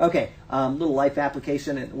inevitable. Okay, little life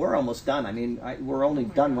application, and we're almost done. I mean, we're only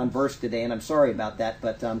done one verse today, and I'm sorry about that.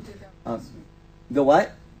 But the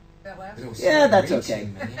what? That last It one. was Yeah, so that's okay.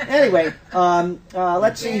 reaching, man. Anyway,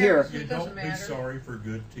 let's see here. You It don't doesn't be matter. sorry for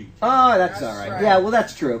good teaching. Oh, that's That's all right. right. Yeah, well,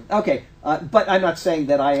 that's true. Okay, but I'm not saying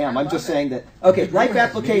that I am. I'm just saying that. Okay, You're life doing it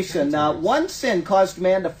application. many times. One sin caused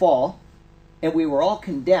man to fall, and we were all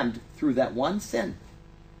condemned through that one sin.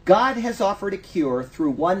 God has offered a cure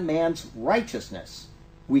through one man's righteousness.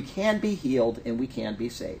 We can be healed and we can be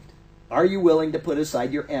saved. Are you willing to put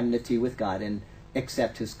aside your enmity with God and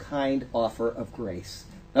accept his kind offer of grace?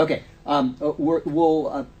 Okay,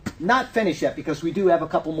 we'll not finish yet because we do have a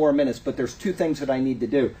couple more minutes, but there's two things that I need to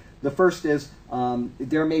do. The first is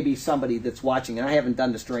there may be somebody that's watching, and I haven't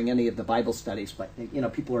done this during any of the Bible studies, but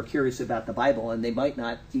people are curious about the Bible and they might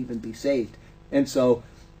not even be saved. And so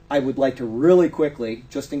I would like to really quickly,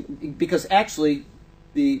 because actually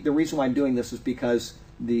the reason why I'm doing this is because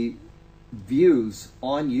the views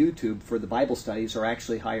on YouTube for the Bible studies are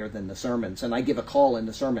actually higher than the sermons. And I give a call in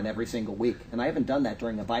the sermon every single week. And I haven't done that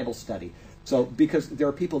during a Bible study. So, because there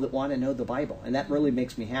are people that want to know the Bible. And that really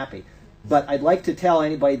makes me happy. But I'd like to tell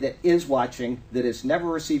anybody that is watching that has never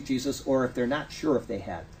received Jesus, or if they're not sure if they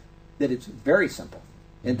have, that it's very simple.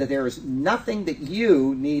 And that there is nothing that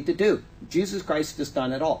you need to do. Jesus Christ has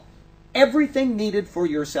done it all. Everything needed for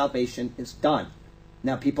your salvation is done.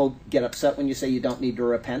 Now, people get upset when you say you don't need to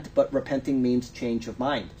repent, but repenting means change of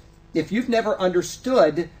mind. If you've never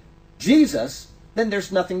understood Jesus, then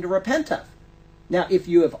there's nothing to repent of. Now, if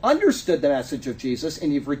you have understood the message of Jesus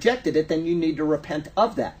and you've rejected it, then you need to repent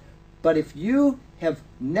of that. But if you have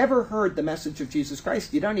never heard the message of Jesus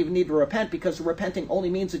Christ, you don't even need to repent, because repenting only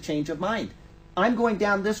means a change of mind. I'm going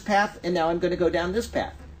down this path, and now I'm going to go down this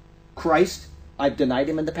path. Christ, I've denied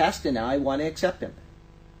him in the past, and now I want to accept him.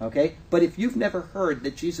 Okay? But if you've never heard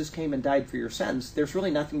that Jesus came and died for your sins, there's really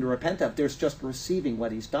nothing to repent of. There's just receiving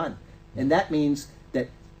what he's done. And that means that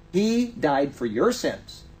he died for your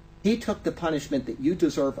sins. He took the punishment that you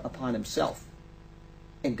deserve upon himself.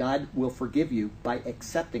 And God will forgive you by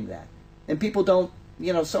accepting that. And people don't,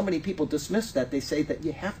 so many people dismiss that. They say that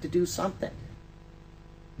you have to do something.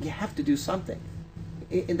 You have to do something.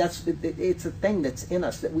 And it's a thing that's in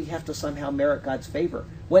us, that we have to somehow merit God's favor,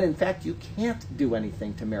 when in fact you can't do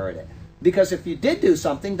anything to merit it. Because if you did do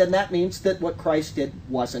something, then that means that what Christ did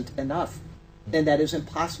wasn't enough. And that is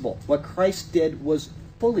impossible. What Christ did was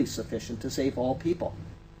fully sufficient to save all people.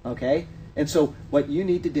 Okay? And so what you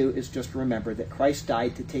need to do is just remember that Christ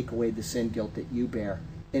died to take away the sin guilt that you bear.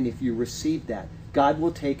 And if you receive that, God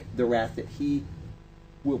will take the wrath that he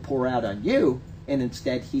will pour out on you, and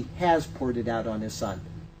instead he has poured it out on his son.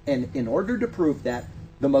 And in order to prove that,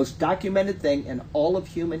 the most documented thing in all of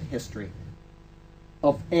human history,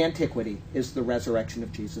 of antiquity, is the resurrection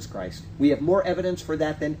of Jesus Christ. We have more evidence for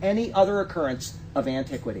that than any other occurrence of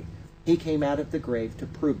antiquity. He came out of the grave to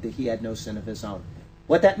prove that he had no sin of his own.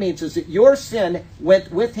 What that means is that your sin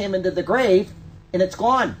went with him into the grave, and it's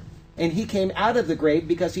gone. And he came out of the grave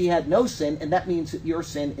because he had no sin, and that means that your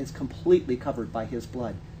sin is completely covered by his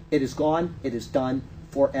blood. It is gone. It is done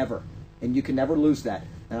forever. And you can never lose that.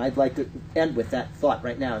 And I'd like to end with that thought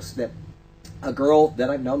right now, is that a girl that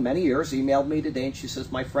I've known many years emailed me today, and she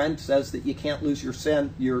says, my friend says that you can't lose your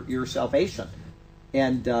sin, your salvation.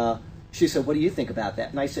 And she said, what do you think about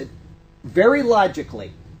that? And I said, very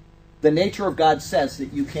logically, the nature of God says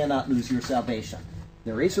that you cannot lose your salvation.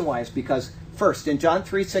 The reason why is because, first, in John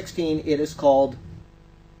 3:16, it is called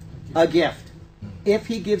a gift. If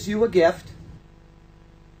he gives you a gift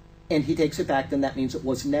and he takes it back, then that means it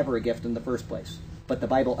was never a gift in the first place. But the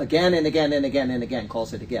Bible again and again and again and again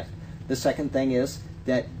calls it a gift. The second thing is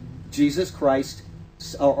that Jesus Christ,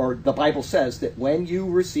 or the Bible says that when you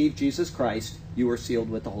receive Jesus Christ, you are sealed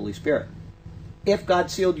with the Holy Spirit. if God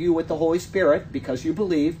sealed you with the Holy Spirit because you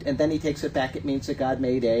believed, and then he takes it back, it means that God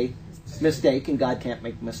made a mistake, and God can't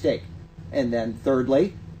make a mistake. And then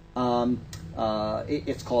thirdly,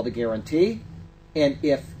 it's called a guarantee. And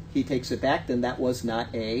if he takes it back, then that was not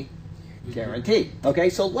a guarantee. Okay,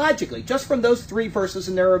 so logically, just from those 3 verses,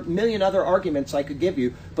 and there are a million other arguments I could give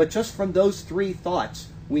you, but just from those 3 thoughts,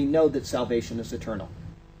 we know that salvation is eternal.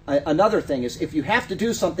 Another thing is, if you have to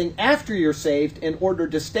do something after you're saved in order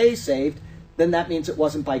to stay saved, then that means it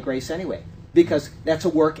wasn't by grace anyway, because that's a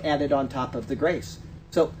work added on top of the grace.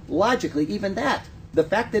 So logically, even that, the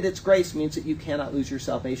fact that it's grace means that you cannot lose your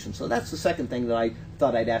salvation. So that's the second thing that I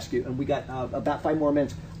thought I'd ask you. And we got about 5 more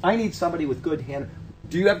minutes. I need somebody with good hand.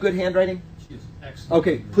 Do you have good handwriting? She is excellent.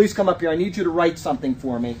 Okay, please come up here. I need you to write something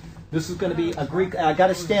for me. This is going to be a Greek. I got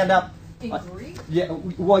to stand up. In Greek? Yeah.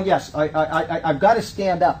 Well, yes. I've got to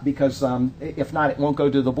stand up because if not, it won't go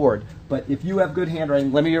to the board. But if you have good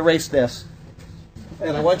handwriting, let me erase this.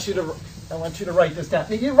 And I want you to write this down.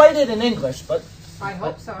 You write it in English, but. I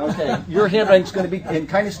hope so. Okay, your handwriting's going to be, and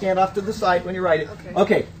kind of stand off to the side when you write it.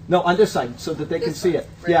 Okay, no, on this side, so that they can This see side,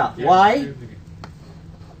 it. right. Yeah, Yeah,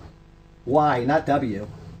 Y, not W.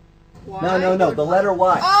 Why? No, the letter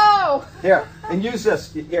Y. Oh! Here, and use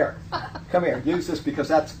this. Here, come here. Use this because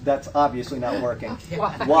that's obviously not working.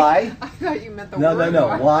 Why? Y. I thought you meant the No,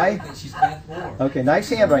 word. Y. She's got 4. Okay, nice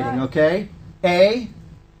handwriting. Okay, A.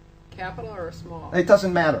 Capital or small? It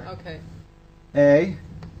doesn't matter. Okay. A.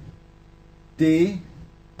 D.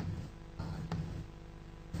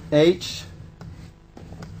 H.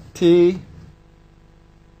 T.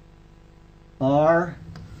 R.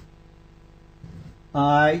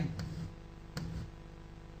 I.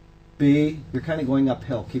 B. You're kind of going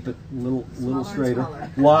uphill. Keep it a little Smaller and straighter. smaller.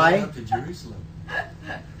 Y. Up to Jerusalem.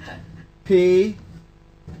 P.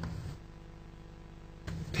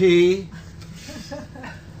 P.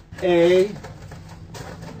 A.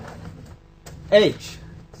 H.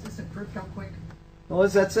 Is this a crypto quick? What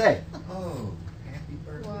does that say? Oh, Happy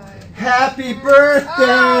birthday. Why? Happy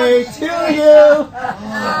birthday to you!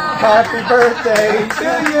 Happy birthday to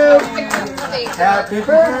you! Happy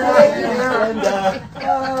birthday, dear Linda!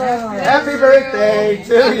 Happy birthday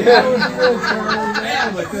to you!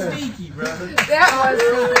 that was sneaky, brother. That was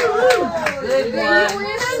Good one.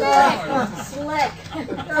 Slick.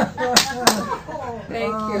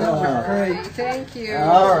 Thank you. Great. Thank you.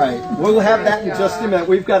 All right, we'll have that in just a minute.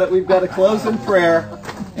 We've got to close in prayer,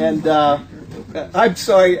 and I'm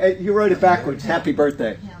sorry, you wrote it backwards. Happy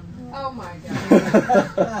birthday. Oh my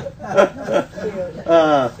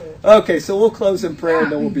God. Okay, so we'll close in prayer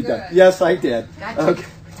and then we'll be done. Good. Yes, I did. Okay.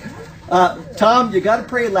 Tom, you got to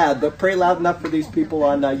pray loud, but pray loud enough for these people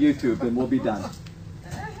on YouTube, and we'll be done.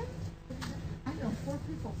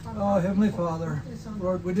 Oh, Heavenly Father,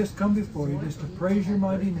 Lord, we just come before you just to praise your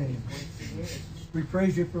mighty name. We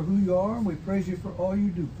praise you for who you are, and we praise you for all you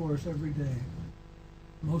do for us every day.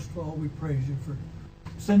 Most of all, we praise you for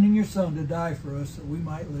sending your Son to die for us that we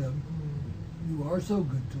might live. You are so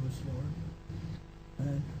good to us, Lord.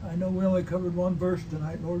 And I know we only covered one verse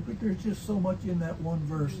tonight, Lord, but there's just so much in that one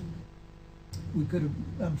verse. We could have,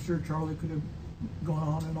 I'm sure Charlie could have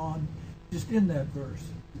gone on just in that verse.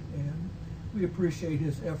 And we appreciate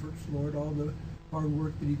his efforts, Lord, all the hard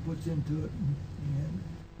work that he puts into it. And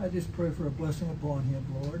I just pray for a blessing upon him,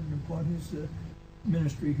 Lord, and upon his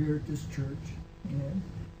ministry here at this church. And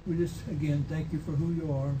we just, again, thank you for who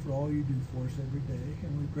you are and for all you do for us every day.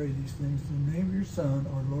 And we pray these things in the name of your Son,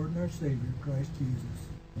 our Lord and our Savior, Christ Jesus.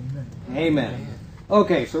 Amen. Amen.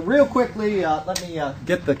 Okay, so real quickly, let me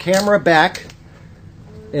get the camera back,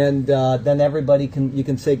 and then you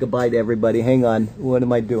can say goodbye to everybody. Hang on, what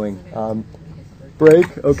am I doing?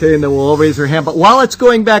 Break. Okay, and then we'll all raise our hand. But while it's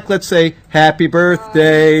going back, let's say, happy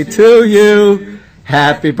birthday to you.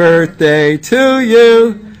 Happy birthday to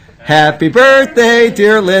you. Happy birthday,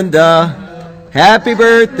 dear Linda. Happy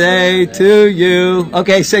birthday to you.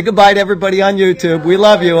 Okay, say goodbye to everybody on YouTube. We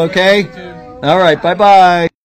love you, okay? All right, bye-bye.